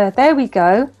 There we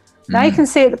go. Now you can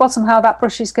see at the bottom how that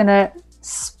brush is going to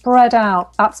spread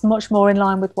out. That's much more in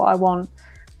line with what I want.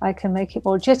 I can make it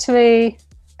more jittery,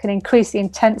 can increase the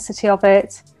intensity of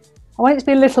it. I want it to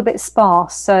be a little bit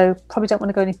sparse, so probably don't want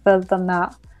to go any further than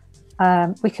that.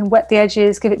 We can wet the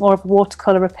edges, give it more of a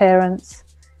watercolour appearance,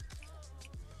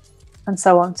 and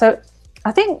so on. So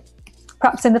I think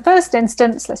perhaps in the first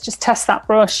instance, let's just test that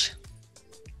brush.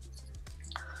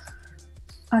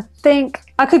 I think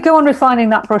I could go on refining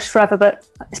that brush forever, but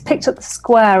it's picked up the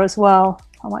square as well.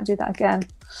 I might do that again.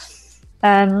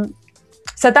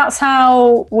 So that's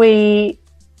how we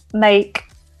make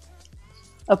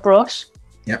a brush.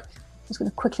 Yep. I'm just going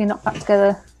to quickly knock that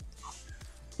together.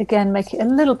 Again, make it a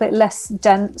little bit less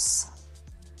dense.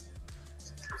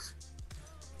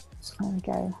 There we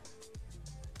go.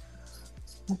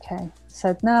 Okay,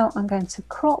 so now I'm going to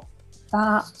crop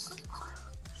that.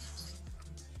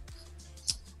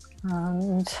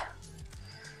 And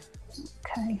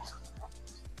okay.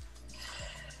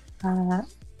 Where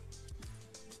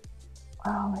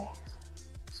are we?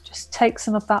 Just take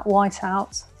some of that white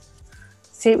out.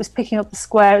 See, it was picking up the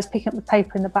square, it was picking up the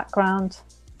paper in the background.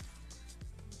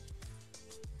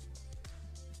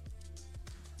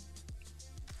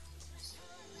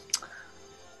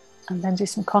 And then do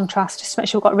some contrast, just to make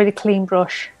sure we've got a really clean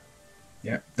brush.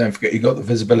 Yeah, don't forget you've got the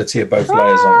visibility of both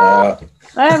layers on there.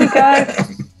 There we go.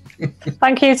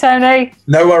 Thank you, Tony.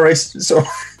 No worries. So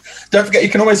don't forget you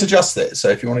can always adjust it. So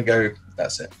if you want to go,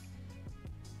 that's it.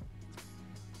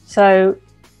 So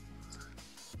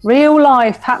real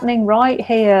life happening right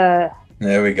here.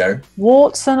 There we go.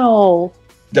 Warts and all.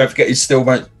 Don't forget you still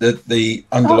won't, the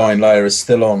underlying layer is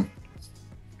still on.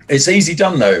 It's easy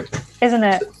done though. Isn't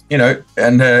it? You know,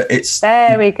 and it's...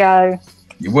 There we go.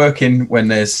 You're working when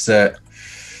there's... and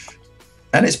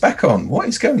it's back on. What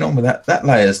is going on with that? That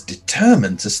layer's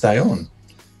determined to stay on.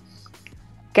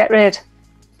 Get rid.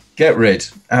 Get rid.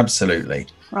 Absolutely.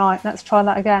 Right, let's try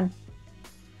that again.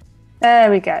 There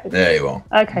we go. There you are.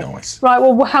 Okay. Nice. Right,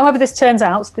 well, however this turns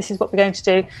out, this is what we're going to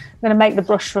do. I'm going to make the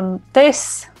brush from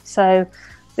this. So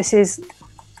this is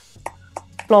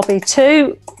Blobby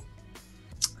 2.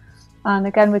 And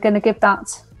again, we're going to give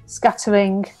that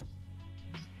scattering.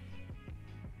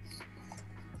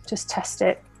 Just test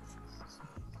it.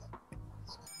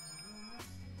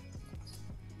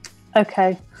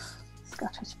 Okay,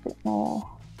 scatter it a bit more.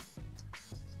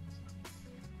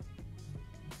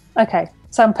 Okay,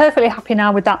 so I'm perfectly happy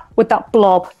now with that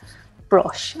blob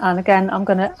brush. And again, I'm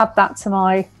going to add that to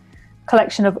my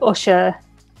collection of Usher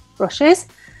brushes.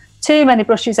 Too many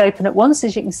brushes open at once,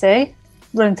 as you can see,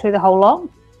 running through the whole lot.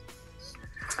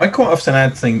 I quite often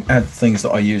add things that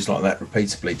I use like that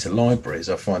repeatedly to libraries.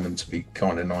 I find them to be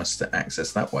kind of nice to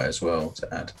access that way as well,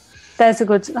 to add. That's a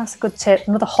good tip.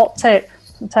 Another hot tip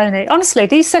from Tony. Honestly,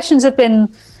 these sessions have been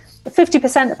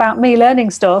 50% about me learning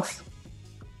stuff.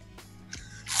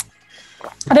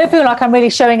 I don't feel like I'm really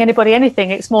showing anybody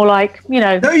anything. It's more like, you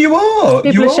know. No, you are.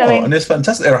 You are. Showing... And it's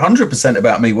fantastic. They're 100%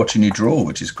 about me watching you draw,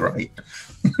 which is great.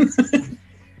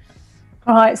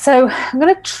 All right, so I'm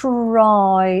going to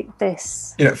try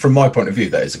this. You know, from my point of view,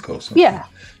 that is, of course. Yeah.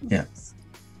 Yeah.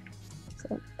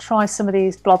 So try some of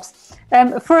these blobs.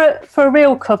 For a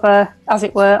real cover, as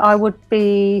it were, I would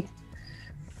be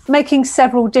making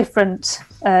several different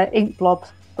ink blob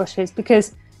brushes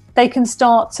because they can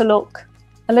start to look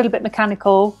a little bit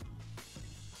mechanical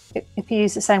if you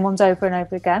use the same ones over and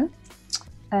over again.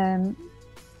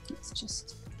 Let's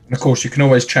just... And of course, you can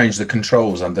always change the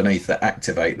controls underneath that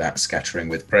activate that scattering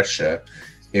with pressure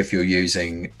if you're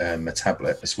using a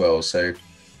tablet as well. So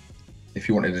if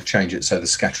you wanted to change it so the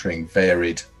scattering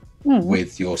varied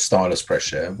with your stylus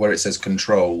pressure, where it says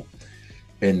control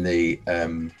in the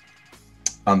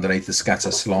underneath the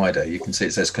scatter slider, you can see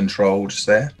it says control just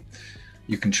there.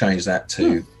 You can change that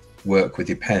to work with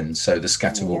your pen. So the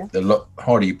scatter will, the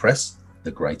harder you press,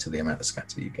 the greater the amount of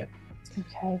scatter you get.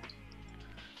 Okay.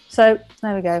 So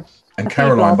there we go. And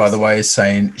Caroline, by the way, is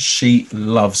saying she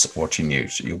loves watching you.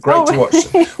 You're great to watch.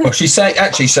 Well, she's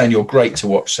actually saying you're great to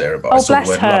watch, Sarah, but I saw the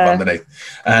word love underneath.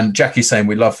 And Jackie's saying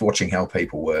we love watching how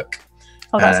people work.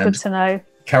 Oh, that's good to know.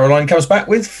 Caroline comes back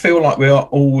with feel like we are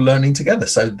all learning together.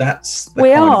 So that's the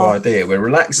kind of idea. We're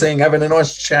relaxing, having a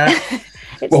nice chat.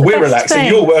 Well, we're relaxing. Thing.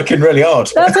 You're working really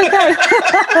hard. That's okay.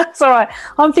 That's all right.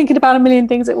 I'm thinking about a million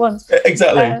things at once.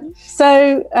 Exactly.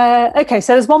 Okay,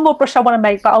 so there's one more brush I want to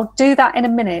make, but I'll do that in a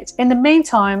minute. In the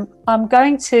meantime, I'm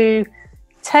going to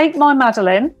take my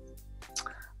Madeline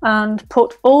and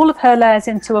put all of her layers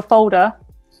into a folder.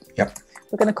 Yep.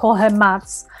 We're going to call her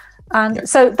Mads. And yep.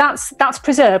 so that's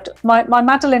preserved. My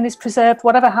Madeline is preserved.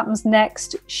 Whatever happens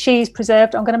next, she's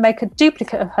preserved. I'm going to make a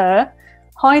duplicate of her,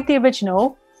 hide the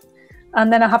original,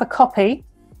 and then I have a copy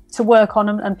to work on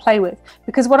and play with.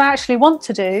 Because what I actually want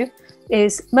to do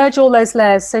is merge all those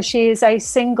layers so she is a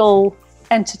single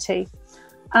entity.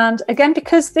 And again,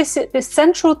 because this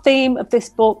central theme of this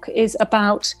book is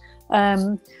about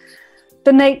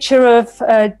the nature of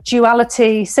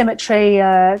duality, symmetry,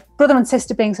 brother and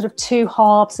sister being sort of two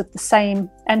halves of the same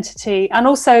entity, and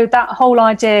also that whole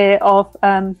idea of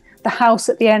the house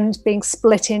at the end being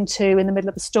split into in the middle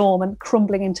of a storm and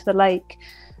crumbling into the lake.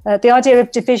 The idea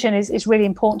of division is really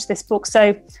important to this book.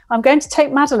 So I'm going to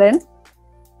take Madeline,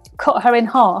 cut her in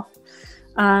half,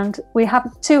 and we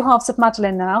have two halves of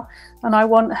Madeline now, and I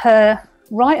want her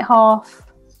right half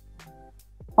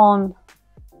on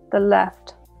the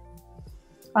left,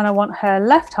 and I want her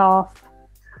left half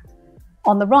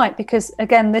on the right, because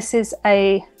again, this is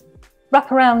a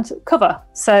wraparound cover.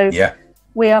 So yeah,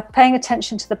 we are paying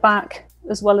attention to the back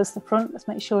as well as the front. Let's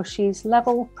make sure she's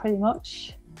level pretty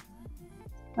much.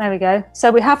 There we go.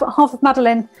 So we have half of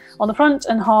Madeline on the front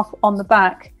and half on the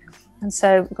back. And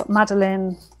so we've got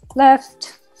Madeline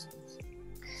left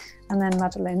and then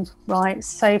Madeline right.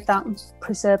 Save that,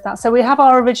 preserve that. So we have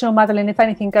our original Madeline if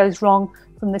anything goes wrong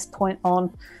from this point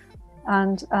on.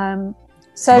 And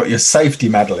so you've got your safety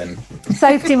Madeline.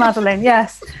 Safety Madeline,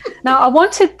 yes. Now I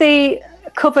wanted the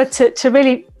cover to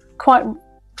really quite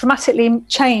dramatically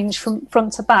change from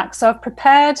front to back. So I've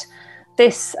prepared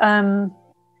this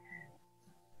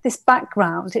this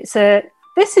background. This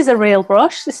is a real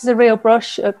brush. This is a real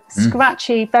brush of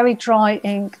scratchy, very dry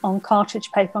ink on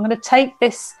cartridge paper. I'm going to take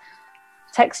this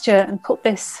texture and put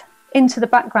this into the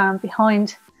background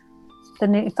behind the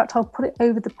new. In fact, I'll put it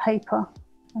over the paper.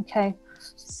 Okay,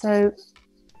 so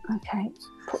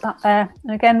put that there.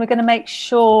 And again, we're going to make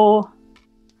sure.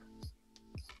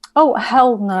 Oh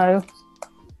hell no!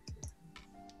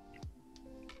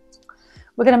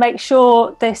 We're going to make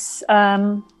sure this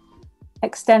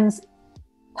extends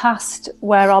past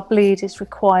where our bleed is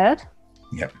required.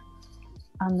 Yep.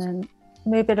 And then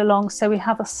move it along so we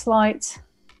have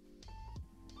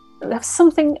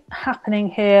something happening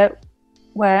here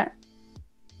where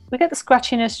we get the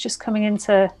scratchiness just coming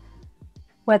into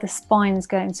where the spine's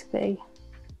going to be.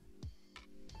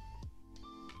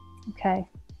 Okay.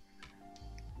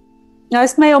 Now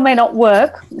this may or may not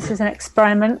work. This is an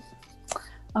experiment.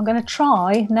 I'm going to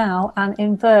try now and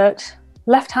invert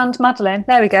left-hand Madeline.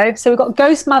 There we go. So we've got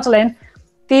Ghost Madeline,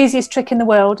 the easiest trick in the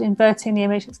world, inverting the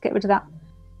image. Let's get rid of that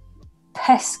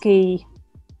pesky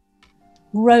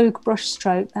rogue brush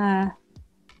stroke there,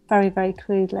 very, very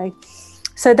crudely.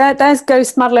 So there's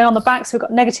Ghost Madeline on the back. So we've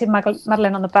got negative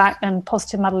Madeline on the back and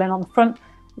positive Madeline on the front.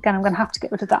 Again, I'm going to have to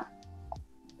get rid of that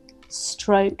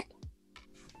stroke.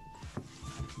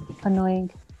 Annoying.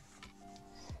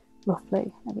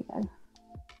 Roughly. There we go.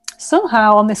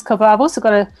 Somehow on this cover, I've also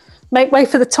got to make way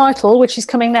for the title, which is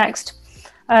coming next.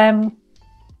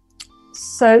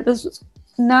 So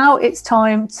now it's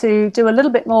time to do a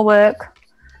little bit more work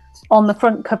on the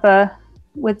front cover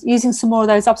with using some more of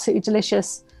those absolutely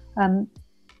delicious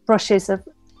brushes of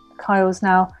Kyle's.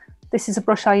 Now, this is a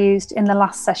brush I used in the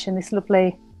last session, this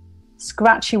lovely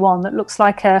scratchy one that looks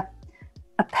like a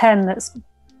pen that's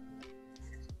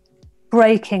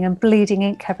breaking and bleeding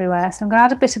ink everywhere. So I'm going to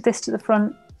add a bit of this to the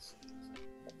front.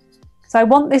 So I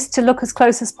want this to look as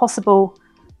close as possible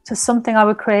to something I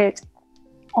would create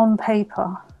on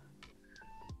paper.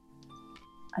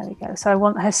 There we go. So I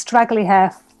want her straggly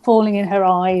hair falling in her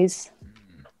eyes,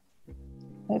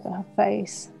 over her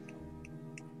face.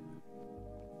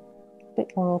 A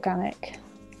bit more organic.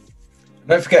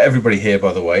 Don't forget, everybody here,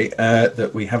 by the way,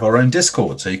 that we have our own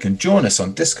Discord. So you can join us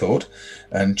on Discord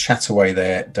and chat away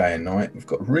there day and night. We've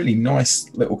got a really nice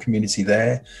little community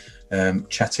there,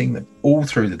 chatting all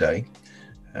through the day.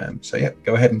 So yeah,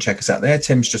 go ahead and check us out there.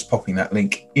 Tim's just popping that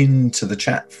link into the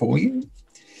chat for you.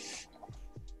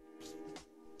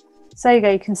 So there you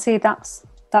go. You can see that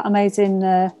amazing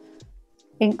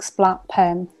ink splat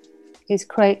pen is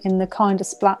creating the kind of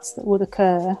splats that would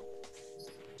occur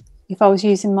if I was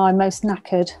using my most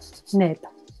knackered nib.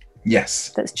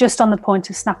 Yes. That's just on the point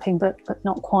of snapping, but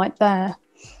not quite there.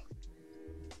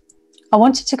 I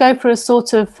wanted to go for a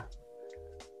sort of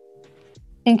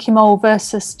Inky Mole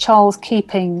versus Charles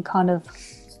Keeping kind of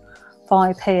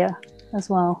vibe here as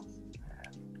well.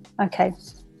 Okay.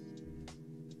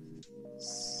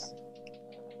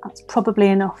 That's probably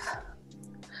enough.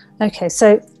 Okay,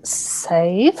 so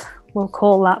save. We'll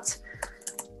call that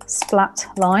splat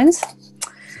lines.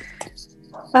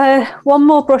 One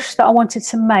more brush that I wanted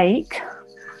to make,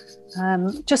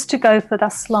 just to go for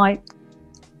that slight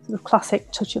sort of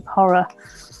classic touch of horror.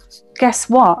 Guess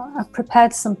what? I've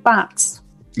prepared some bats.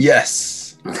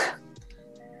 Yes.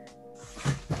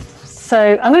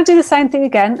 So I'm going to do the same thing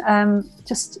again.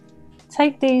 Just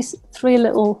take these 3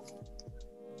 little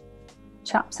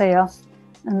chaps here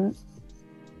and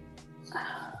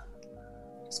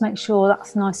just make sure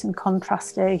that's nice and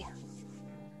contrasty.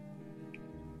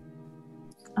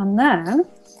 And then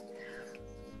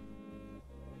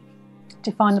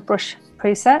define the brush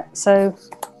preset. So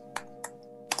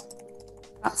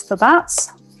that's for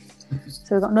bats.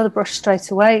 So we've got another brush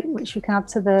straight away, which we can add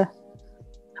to the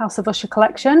House of Usher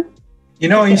collection. You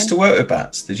know, I used to work with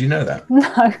bats. Did you know that?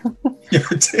 No. You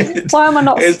did. Why am I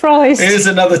not surprised? Here's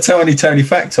another Tony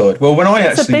factoid. Well, when I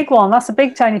That's a big one. That's a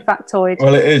big Tony factoid.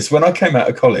 Well, it is. When I came out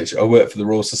of college, I worked for the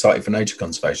Royal Society for Nature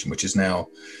Conservation, which is now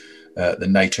the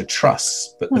Nature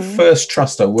Trust. But the first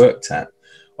trust I worked at,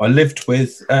 I lived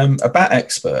with a bat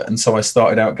expert, and so I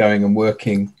started out going and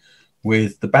working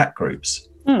with the bat groups.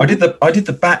 I did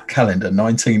the bat calendar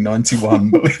 1991.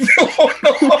 Believe it or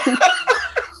not.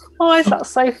 Why is that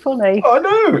so funny? I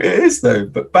know it is though,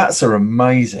 but bats are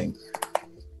amazing.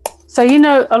 So you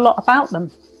know a lot about them.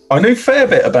 I know a fair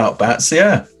bit about bats.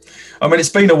 Yeah, I mean it's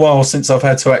been a while since I've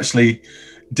had to actually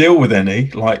deal with any,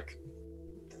 like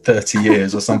 30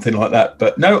 years or something like that.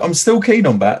 But no, I'm still keen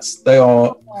on bats. They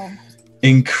are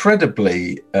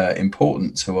incredibly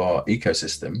important to our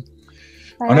ecosystem.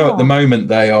 I know at the moment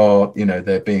they are, you know,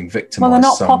 they're being victimised. Well, they're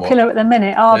not somewhat. Popular at the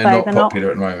minute, are they? They're not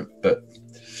popular at the moment, but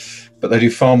they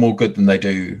do far more good than they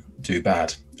do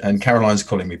bad. And Caroline's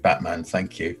calling me Batman,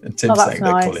 thank you. And Tim's saying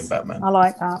nice. They call him Batman. I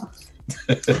like that.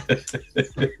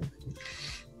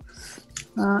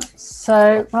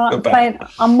 So right,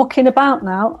 I'm mucking about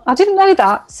now. I didn't know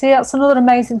that. See, that's another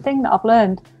amazing thing that I've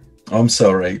learned. I'm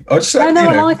sorry. I just, I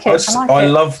like it. I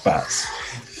love bats.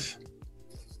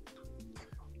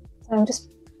 So I'm just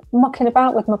mucking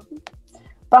about with my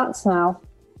bats now.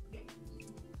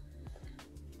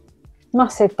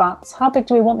 Massive bats. How big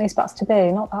do we want these bats to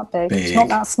be? Not that big. It's not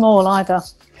that small either.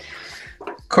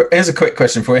 Here's a quick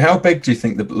question for you. How big do you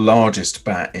think the largest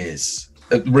bat is?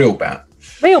 A real bat?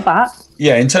 Real bat?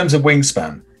 Yeah, in terms of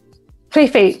wingspan. 3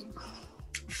 feet.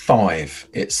 5.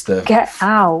 It's the... Get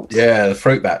out. Yeah, the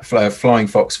fruit bat, flying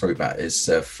fox fruit bat is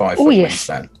 5 foot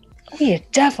wingspan. Oh, you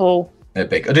devil. They're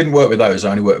big. I didn't work with those.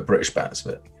 I only worked with British bats,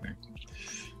 but... You know.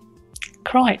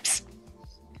 Cripes.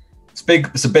 It's big.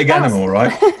 It's a big animal,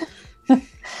 right?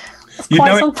 You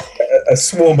know, a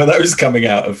swarm of those coming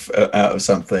out of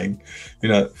something, you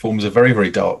know, forms a very, very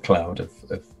dark cloud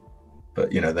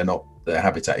but you know, they're not their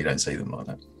habitat. You don't see them like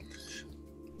that.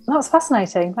 That's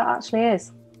fascinating. That actually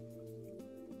is.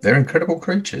 They're incredible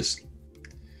creatures.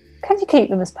 Can you keep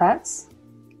them as pets?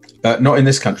 Not in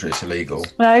this country. It's illegal.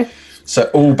 No.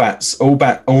 So all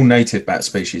native bat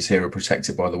species here are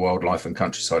protected by the Wildlife and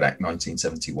Countryside Act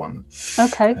 1971.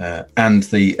 Okay. And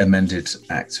the amended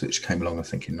act, which came along, I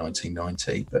think, in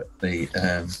 1990. But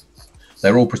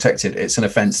they're all protected. It's an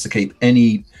offence to keep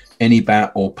any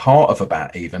bat or part of a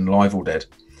bat, even live or dead.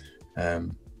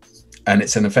 And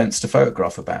it's an offence to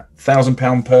photograph a bat.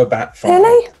 £1,000 per bat fine.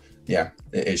 Really? Yeah,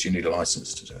 it is. You need a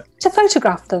licence to do it. To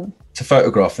photograph them? To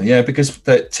photograph them, yeah, because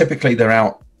typically they're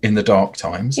out in the dark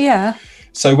times. Yeah.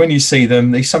 So when you see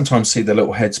them, you sometimes see their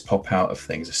little heads pop out of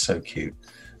things. It's so cute.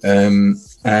 Of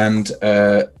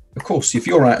course, if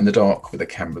you're out in the dark with a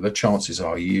camera, the chances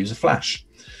are you use a flash.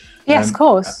 Yes, of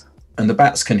course. And the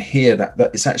bats can hear that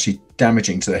it's actually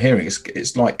damaging to their hearing.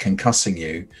 It's like concussing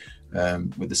you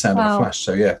with the sound of a flash.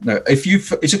 So yeah, no. If you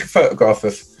took a photograph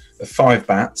of 5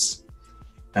 bats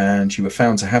and you were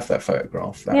found to have that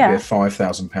photograph, that would be a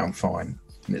 £5,000 fine.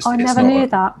 And I never knew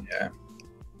that. Yeah.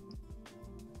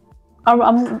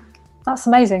 That's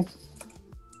amazing.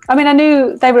 I mean, I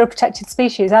knew they were a protected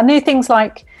species. I knew things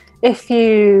like if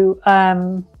you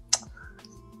have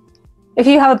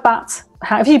a bat,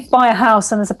 if you buy a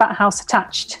house and there's a bat house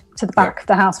attached to the back of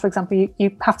the house, for example,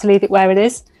 you have to leave it where it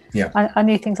is. Yeah, I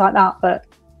knew things like that, but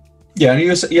yeah, and you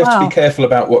have to be careful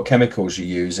about what chemicals you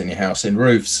use in your house, in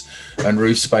roofs and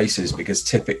roof spaces, because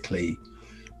typically,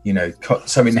 you know,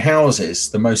 so in houses,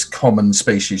 the most common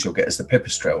species you'll get is the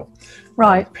pipistrelle.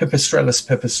 Right.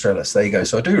 Pipistrellus. There you go.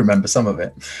 So I do remember some of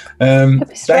it.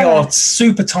 They are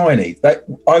super tiny.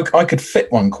 I could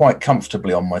fit one quite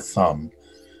comfortably on my thumb.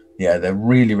 Yeah, they're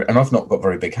really, and I've not got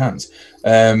very big hands.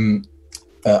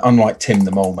 Unlike Tim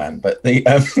the Mole Man, but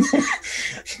they're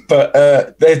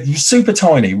super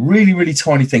tiny, really, really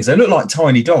tiny things. They look like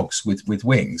tiny dogs with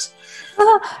wings.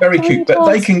 Very cute, but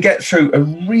they can get through a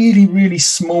really, really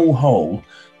small hole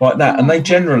like that. And they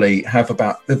generally have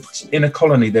in a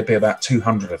colony, there'd be about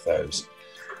 200 of those.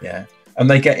 Yeah. And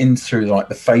they get in through like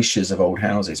the fascias of old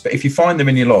houses. But if you find them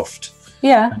in your loft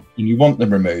and you want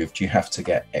them removed, you have to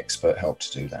get expert help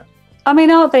to do that. I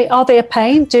mean, are they a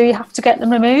pain? Do you have to get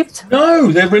them removed?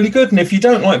 No, they're really good. And if you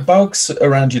don't like bugs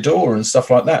around your door and stuff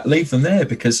like that, leave them there,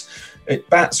 because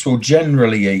bats will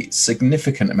generally eat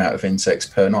significant amount of insects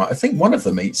per night. I think one of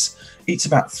them eats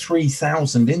about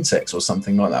 3,000 insects or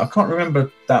something like that. I can't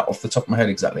remember that off the top of my head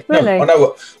exactly. Really?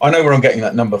 No, I know where I'm getting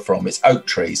that number from. It's oak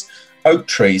trees. Oak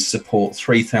trees support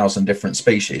 3,000 different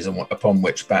species upon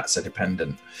which bats are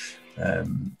dependent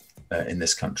in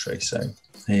this country. So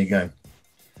there you go.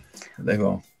 There you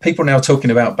are. People now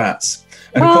talking about bats.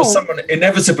 And of course, someone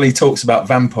inevitably talks about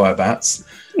vampire bats.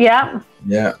 Yeah.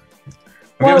 Yeah.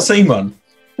 Have you ever seen one?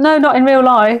 No, not in real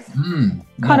life.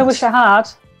 Kind of wish I had.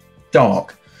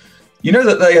 Dark. You know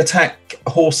that they attack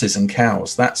horses and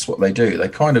cows. That's what they do. They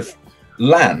kind of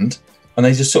land and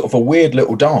they just sort of a weird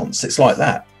little dance. It's like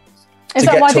that. Is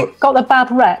that why they got the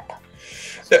bad rep?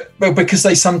 Well, because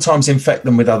they sometimes infect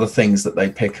them with other things that they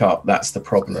pick up. That's the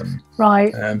problem.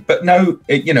 Right. But no,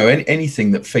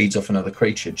 anything that feeds off another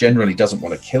creature generally doesn't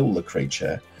want to kill the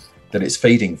creature that it's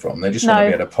feeding from. They just want to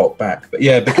be able to pop back. But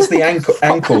yeah, because the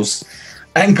ankles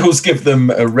give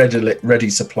them a ready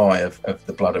supply of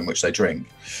the blood in which they drink.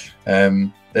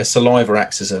 Their saliva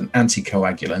acts as an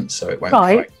anticoagulant, so it won't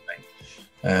coagulate.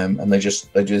 And they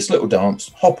do this little dance,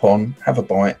 hop on, have a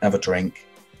bite, have a drink,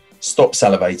 stop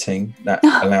salivating. That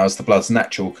allows the blood's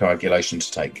natural coagulation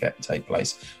to take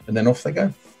place, and then off they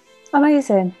go.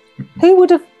 Amazing. Who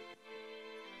would have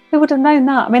known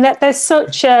that? I mean, they're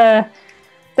such a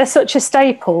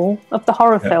staple of the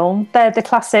horror film. They're the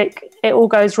classic. It all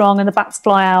goes wrong, and the bats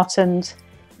fly out, and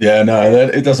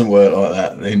it doesn't work like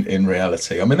that in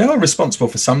reality. I mean, they are responsible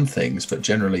for some things, but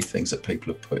generally things that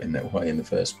people have put in their way in the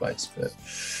first place.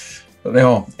 But they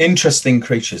are interesting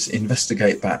creatures.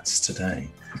 Investigate bats today.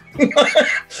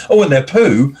 Oh, and their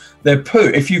poo.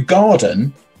 If you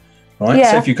garden, right?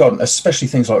 Yeah. So if you garden, especially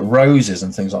things like roses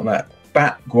and things like that,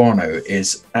 bat guano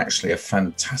is actually a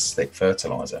fantastic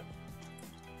fertilizer.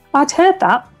 I'd heard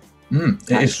that.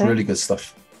 It is really good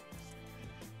stuff.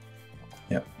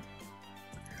 Yep.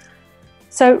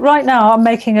 So right now I'm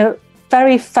making a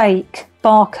very fake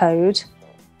barcode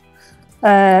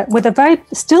with a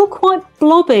still quite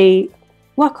blobby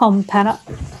Wacom pen.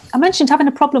 I mentioned having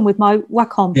a problem with my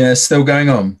Wacom. Yeah, it's still going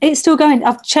on. It's still going.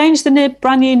 I've changed the nib,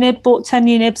 brand new nib, bought 10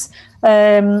 new nibs.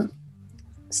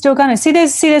 Still going. See,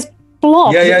 there's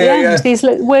blobs at the end. These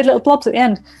weird little blobs at the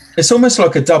end. It's almost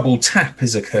like a double tap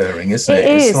is occurring, isn't it?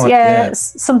 It is, like,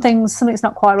 something's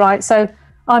not quite right. So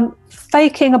I'm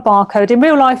faking a barcode. In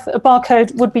real life, a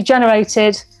barcode would be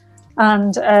generated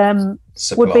and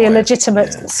would be a legitimate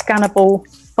scannable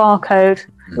barcode.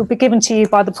 It would be given to you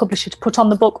by the publisher to put on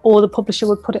the book, or the publisher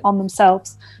would put it on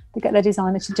themselves to get their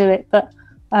designer to do it. But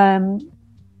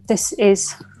this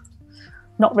is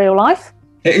not real life.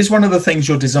 It is one of the things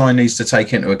your design needs to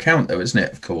take into account, though, isn't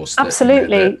it? Of course.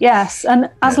 Absolutely, yes. And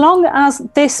as long as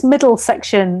this middle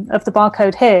section of the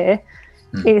barcode here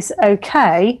is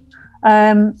okay,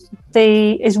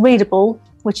 is readable,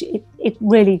 which it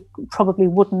really probably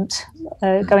wouldn't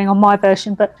going on my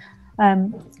version, but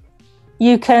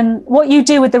what you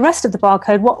do with the rest of the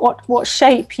barcode, what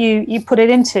shape you put it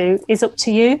into is up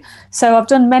to you. So I've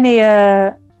done many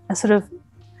a sort of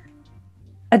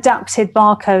adapted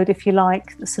barcode, if you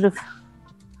like, that sort of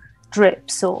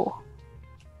drips or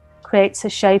creates a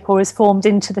shape or is formed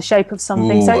into the shape of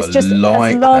something. So it's just as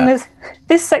long as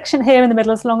this section here in the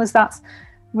middle, as long as that's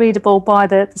readable by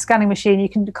the scanning machine, you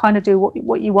can kind of do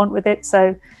what you want with it.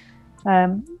 So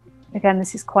again,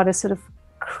 this is quite a sort of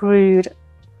crude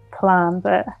plan,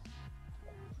 but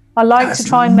I like to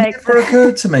try and make. Never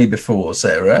occurred to me before,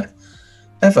 Sarah.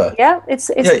 Ever? Yeah, it's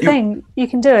a thing. You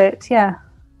can do it. Yeah.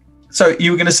 So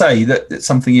you were going to say that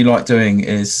something you like doing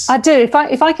is. I do. If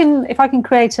I can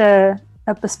create a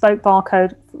bespoke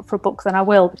barcode for a book, then I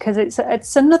will, because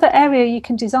it's another area you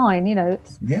can design. You know.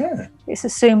 It's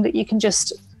assumed that you can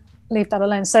just leave that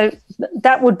alone. So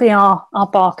that would be our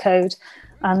barcode.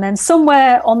 And then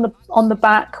somewhere on the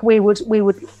back, we would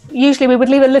usually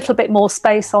leave a little bit more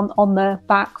space on the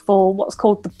back for what's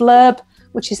called the blurb,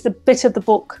 which is the bit of the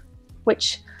book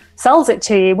which sells it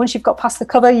to you. Once you've got past the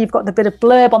cover, you've got the bit of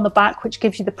blurb on the back, which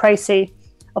gives you the précis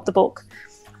of the book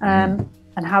and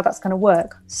how that's going to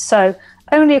work. So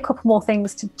only a couple more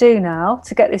things to do now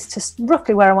to get this to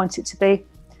roughly where I want it to be.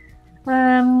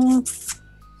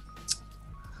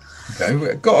 Okay,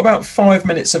 we've got about 5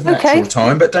 minutes of natural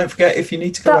time, but don't forget, if you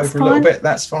need to go over a little bit,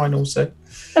 that's fine also.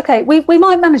 Okay, we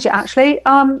might manage it actually.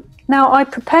 Now, I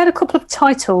prepared a couple of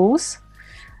titles,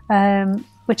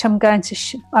 which I'm going to,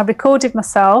 I recorded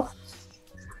myself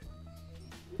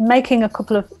making a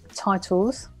couple of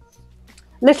titles,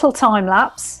 little time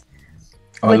lapse.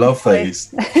 I love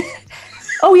these.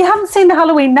 Oh, you haven't seen the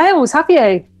Halloween nails, have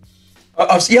you?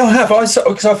 Yeah, I have.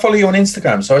 Because I follow you on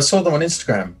Instagram, so I saw them on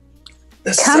Instagram.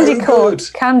 They're Candy so corn,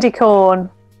 good. candy corn,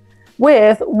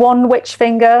 with one witch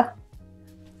finger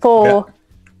for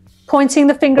pointing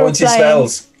the finger of flame,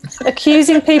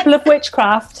 accusing people of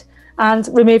witchcraft, and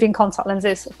removing contact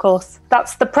lenses. Of course,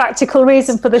 that's the practical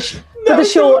reason for the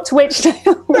short witch nail.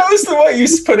 That was the way you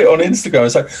put it on Instagram.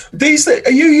 So these,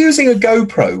 are you using a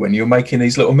GoPro when you're making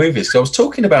these little movies? 'Cause I was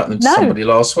talking about them to somebody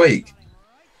last week.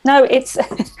 No, it's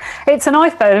an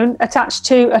iPhone attached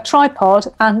to a tripod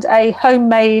and a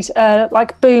homemade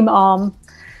like boom arm.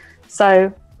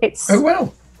 So it's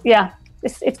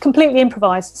it's completely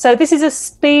improvised. So this is a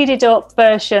speeded up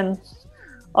version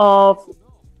of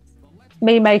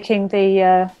me making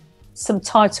the some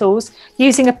titles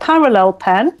using a parallel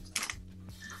pen.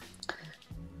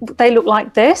 They look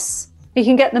like this. You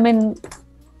can get them in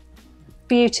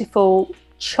beautiful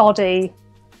choddy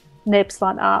nibs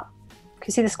like that. Can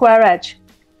you see the square edge?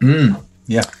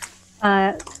 Yeah.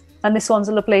 And this one's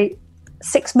a lovely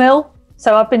 6mm.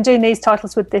 So I've been doing these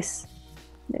titles with this.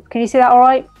 Can you see that all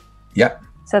right? Yeah.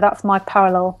 So that's my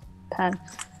parallel pen.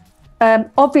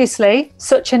 Obviously,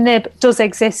 such a nib does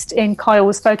exist in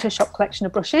Kyle's Photoshop collection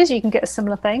of brushes. You can get a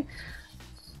similar thing.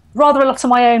 Rather a lot of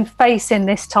my own face in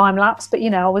this time lapse, but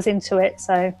I was into it,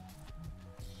 so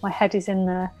my head is in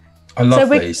there. I love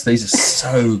these. These are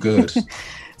so good.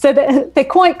 So they're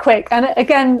quite quick. And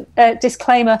again,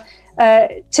 disclaimer,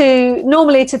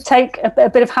 to take a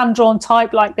bit of hand-drawn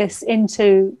type like this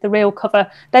into the real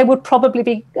cover, there would probably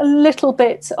be a little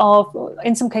bit of,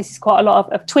 in some cases, quite a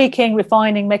lot of tweaking,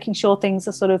 refining, making sure things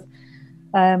are sort of,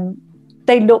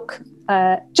 they look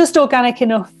just organic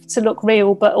enough to look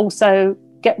real, but also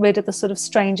get rid of the sort of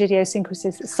strange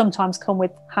idiosyncrasies that sometimes come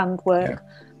with handwork. Yeah.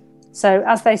 So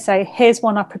as they say, here's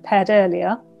one I prepared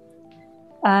earlier.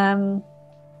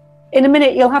 In a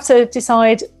minute, you'll have to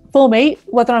decide for me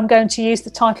whether I'm going to use the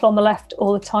title on the left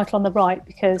or the title on the right,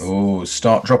 because... Oh,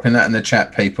 start dropping that in the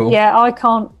chat, people. Yeah, I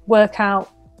can't work out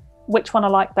which one I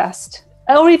like best,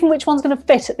 or even which one's going to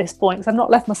fit at this point, because I've not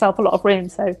left myself a lot of room.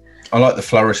 So I like the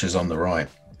flourishes on the right,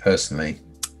 personally.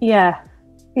 Yeah,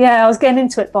 I was getting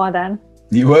into it by then.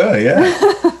 You were, yeah.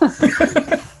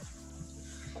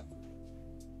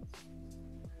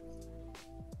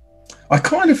 I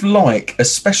kind of like,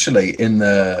 especially in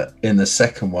the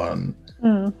second one,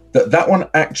 that one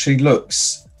actually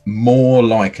looks more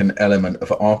like an element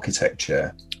of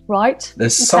architecture. Right.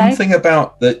 There's something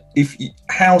about that. If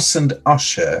house and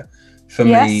usher, for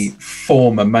me,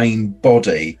 form a main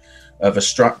body of a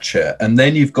structure, and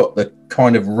then you've got the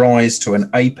kind of rise to an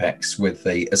apex with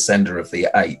the ascender of the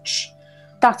H.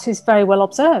 That is very well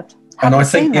observed. And I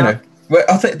think well,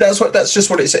 I think that's just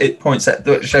what it points at.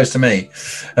 That it shows to me.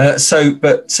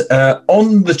 But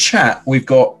on the chat we've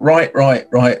got right.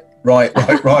 It's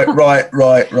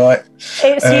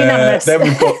unanimous. Then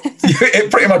we've got it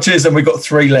pretty much is, and we've got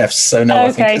 3 lefts. So no,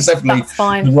 I think it's definitely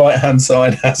the right hand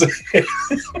side has it.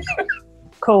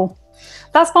 Cool.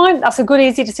 That's fine. That's a good,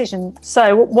 easy decision.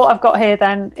 So what I've got here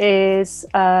then is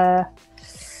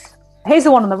here's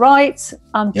the one on the right.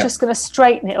 I'm just going to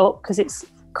straighten it up because it's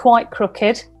quite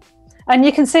crooked. And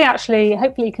you can see, actually,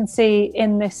 hopefully you can see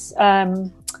in this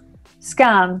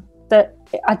scan that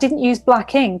I didn't use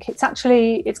black ink. It's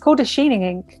called a sheening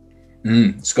ink.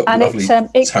 It's got lovely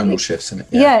tonal shifts in it.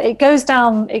 Yeah, it goes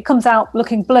down, it comes out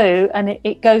looking blue, and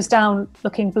it goes down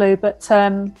looking blue, but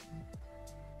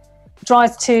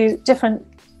dries to different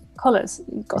colours.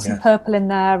 You've got some purple in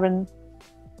there and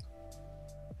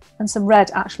some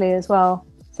red, actually, as well.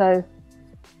 So,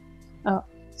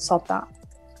 sod that.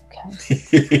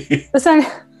 Okay. There's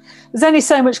only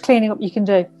so much cleaning up you can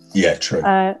do. Yeah, true.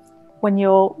 When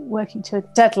you're working to a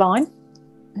deadline.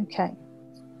 Okay.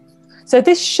 So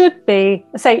this should be,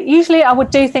 usually I would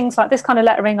do things like this kind of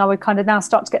lettering. I would kind of now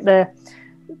start to get the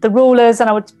rulers, and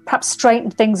I would perhaps straighten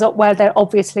things up where they're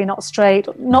obviously not straight.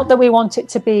 Not that we want it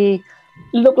to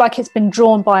look like it's been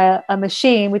drawn by a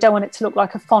machine. We don't want it to look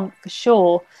like a font for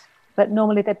sure. But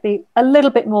normally there'd be a little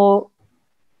bit more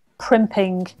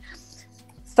primping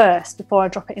first before I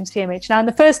drop it into the image. Now, in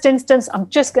the first instance, I'm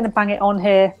just going to bang it on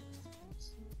here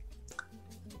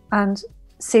and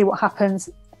see what happens.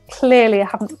 Clearly, I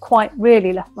haven't quite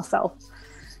really left myself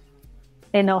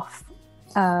enough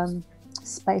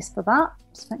space for that.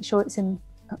 Just make sure it's in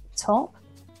at the top.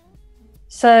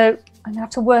 So I'm going to have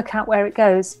to work out where it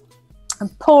goes. And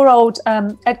poor old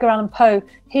Edgar Allan Poe,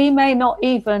 he may not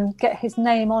even get his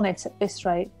name on it at this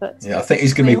rate. But yeah, I think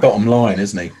he's going to be bottom line,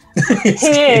 isn't he? He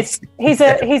is. He's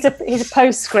a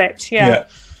postscript. Yeah.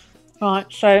 Right.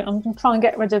 So I'm going to try and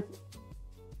get rid of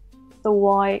the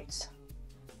white.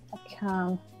 I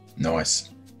can. Nice.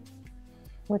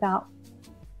 Without.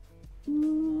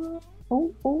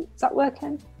 Oh, is that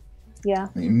working? Yeah.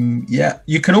 Yeah,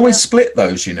 you can always split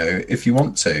those, you know, if you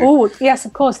want to. Oh, yes,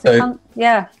 of course. So,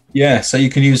 yeah. Yeah, so you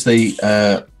can use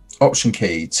the Option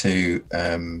key to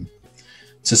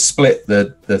split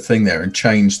the thing there and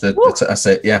change the that's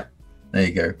it. Yeah, there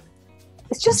you go.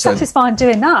 It's just satisfying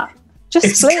doing that.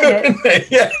 Just splitting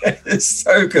it. Yeah, it's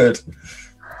so good.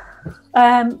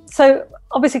 So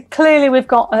obviously, clearly, we've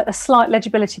got a slight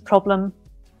legibility problem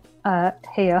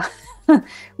here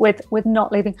with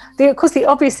not leaving. Of course, the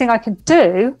obvious thing I can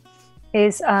do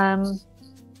is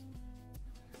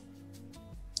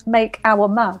make our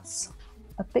maths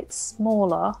a bit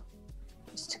smaller,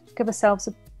 just to give ourselves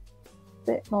a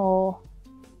bit more.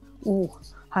 Ooh,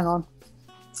 hang on.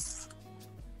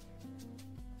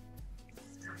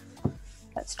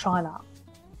 Let's try that.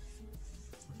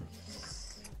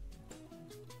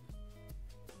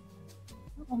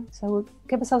 So we'll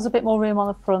give ourselves a bit more room on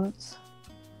the front.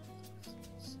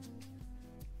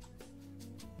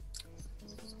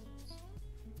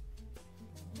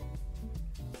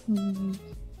 And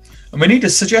we need a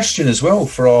suggestion as well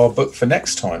for our book for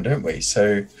next time, don't we?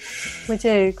 So we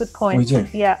do. Good point. We do.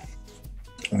 Yeah.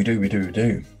 We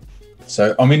do.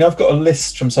 So, I mean, I've got a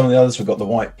list from some of the others. We've got The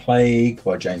White Plague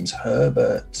by James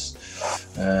Herbert.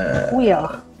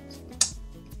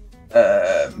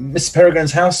 Miss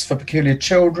Peregrine's House for Peculiar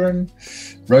Children.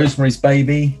 Rosemary's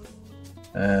Baby.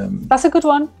 That's a good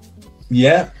one.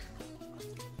 Yeah.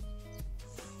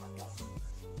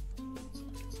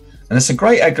 And it's a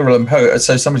great Edgar Allan Poe.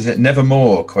 So somebody said,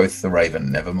 "Nevermore," quoth the Raven,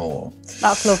 "nevermore."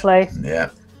 That's lovely.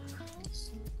 Yeah.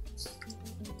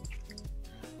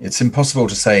 It's impossible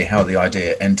to say how the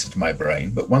idea entered my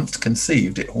brain, but once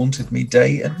conceived, it haunted me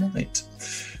day and night.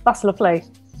 That's lovely.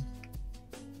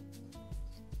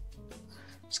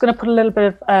 Just going to put a little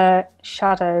bit of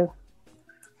shadow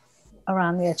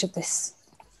around the edge of this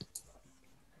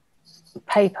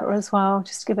paper as well,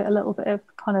 just to give it a little bit of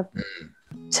kind of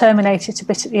terminate it a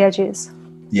bit at the edges.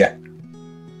 Yeah.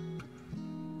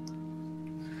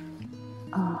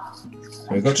 So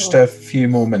we've got just a few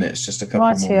more minutes, just a couple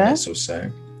more minutes or so.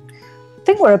 I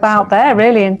think we're about there,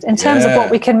 really, in terms of what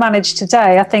we can manage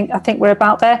today. I think we're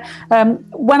about there.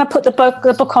 When I put the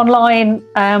book online,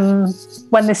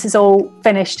 when this is all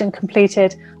finished and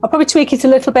completed, I'll probably tweak it a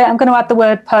little bit. I'm going to add the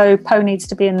word Poe. Poe needs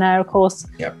to be in there, of course.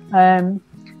 Yeah.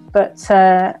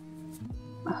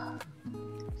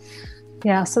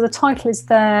 Yeah. So the title is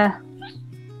there,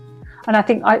 and I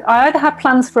think I either have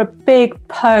plans for a big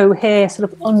Poe here,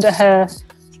 sort of under her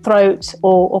throat,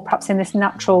 or perhaps in this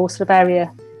natural sort of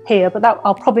area here, but that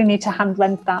I'll probably need to hand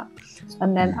rend that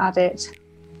and then add it.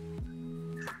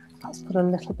 Let's put a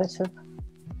little bit of.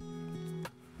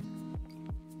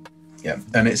 Yeah,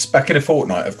 and it's back in a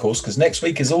fortnight, of course, because next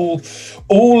week is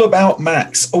all about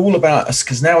Max, all about us,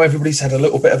 because now everybody's had a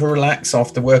little bit of a relax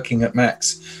after working at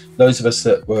Max. Those of us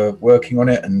that were working on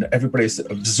it, and everybody's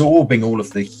absorbing all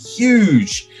of the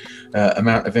huge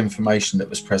amount of information that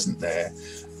was present there.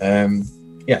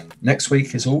 Yeah, next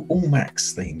week is all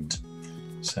Max themed.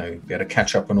 So be able to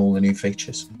catch up on all the new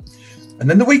features. And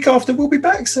then the week after, we'll be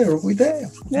back, Sarah. We'll be there.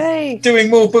 Yay.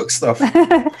 Doing more book stuff.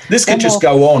 This could just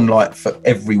go on like for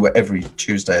every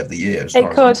Tuesday of the year. As it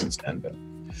could. But...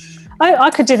 I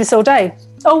could do this all day.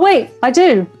 Oh, wait, I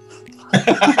do.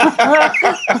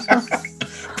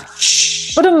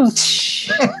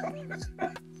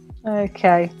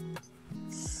 Okay.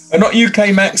 Not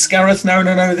UK Max, Gareth. No.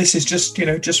 This is just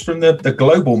just from the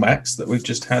global Max that we've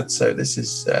just had. So this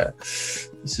is a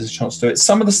chance to do it.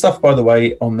 Some of the stuff, by the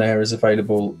way, on there is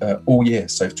available all year.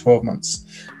 So 12 months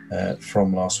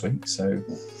from last week. So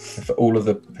for all of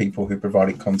the people who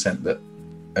provided content that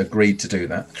agreed to do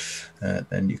that,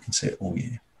 then you can see it all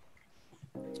year.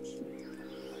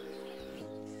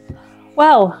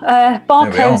 Well,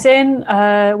 barcodes in,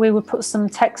 we would put some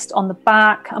text on the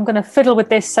back. I'm going to fiddle with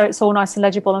this so it's all nice and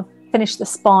legible and finish the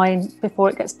spine before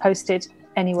it gets posted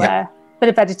anywhere. Yep. Bit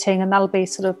of editing and that'll be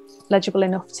sort of legible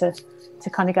enough to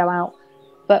kind of go out.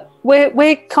 But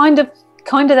we're kind of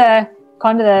there.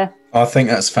 I think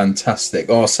that's fantastic.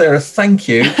 Oh, Sarah, thank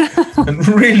you. And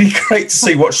really great to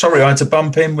see I had to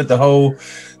bump in with the whole...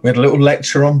 We had a little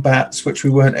lecture on bats, which we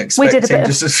weren't expecting. We did a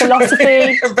bit of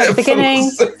philosophy at the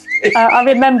beginning. I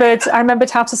remembered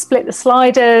how to split the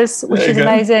sliders, which is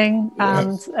amazing. Yeah.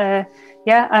 And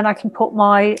and I can put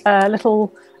my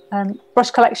little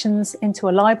brush collections into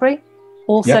a library,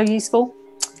 also useful.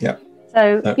 Yeah.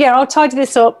 So yeah, I'll tidy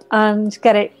this up and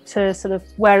get it to sort of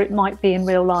where it might be in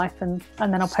real life, and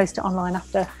then I'll post it online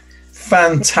after.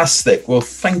 Fantastic. Well,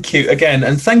 thank you again,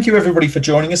 and thank you everybody for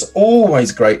joining us.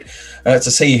 Always great to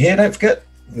see you here. Don't forget,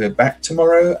 we're back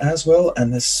tomorrow as well,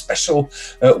 and this special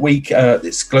week,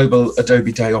 it's Global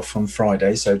Adobe Day off on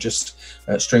Friday, so just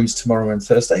streams tomorrow and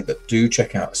Thursday, but do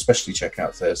especially check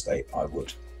out Thursday. I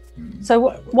would.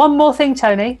 One more thing,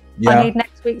 Tony. Yeah.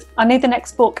 I need the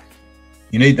next book.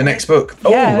 You need the next book. Oh,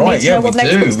 yeah, right. Yeah,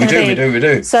 we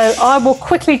do. So I will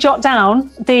quickly jot down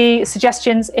the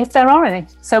suggestions if there are any.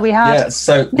 So we have. Yeah,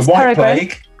 so Miss The White Peregrine.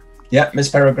 Plague. Yeah, Miss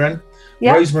Peregrine.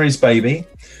 Yeah. Rosemary's Baby.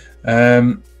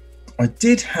 I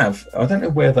did have, I don't know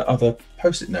where the other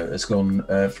post-it note has gone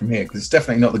from here, because it's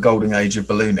definitely not the golden age of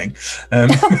ballooning.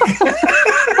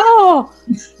 Oh,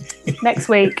 next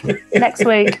week.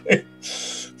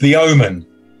 The Omen.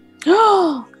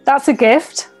 Oh, that's a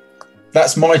gift.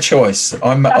 That's my choice.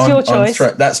 That's your choice.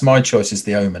 That's my choice, is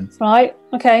The Omen. Right.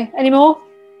 Okay. Any more?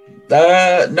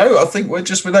 No, I think we're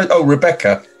just with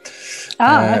Rebecca.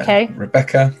 Okay.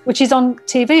 Rebecca. Which is on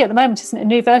TV at the moment, isn't it? A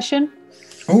new version.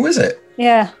 Oh, is it?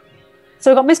 Yeah.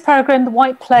 So we've got Miss Peregrine, The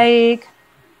White Plague,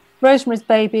 Rosemary's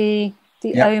Baby,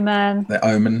 The Omen. The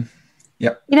Omen.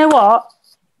 Yep. You know what?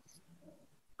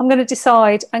 I'm going to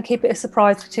decide and keep it a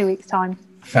surprise for 2 weeks' time.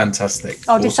 Fantastic.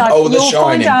 I'll awesome. decide. Oh, The You'll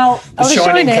Shining. Find out. The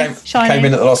Shining came in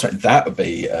Shining. at the last minute. That would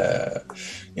be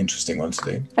interesting one to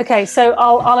do. Okay, so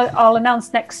I'll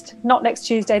announce not next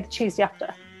Tuesday, the Tuesday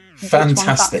after.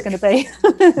 Fantastic. Which one that's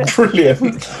going to be.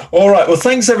 Brilliant. All right. Well,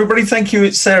 thanks everybody. Thank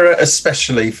you, Sarah,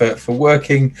 especially for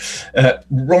working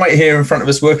right here in front of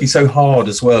us, working so hard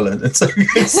as well, and so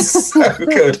it's so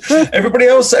good. Everybody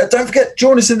else, don't forget,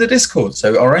 join us in the Discord.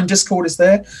 So our own Discord is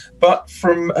there. But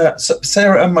from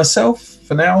Sarah and myself,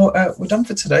 for now, we're done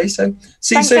for today. So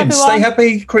see you soon. Everyone. Stay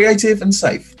happy, creative, and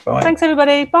safe. Bye. Thanks,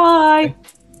 everybody. Bye.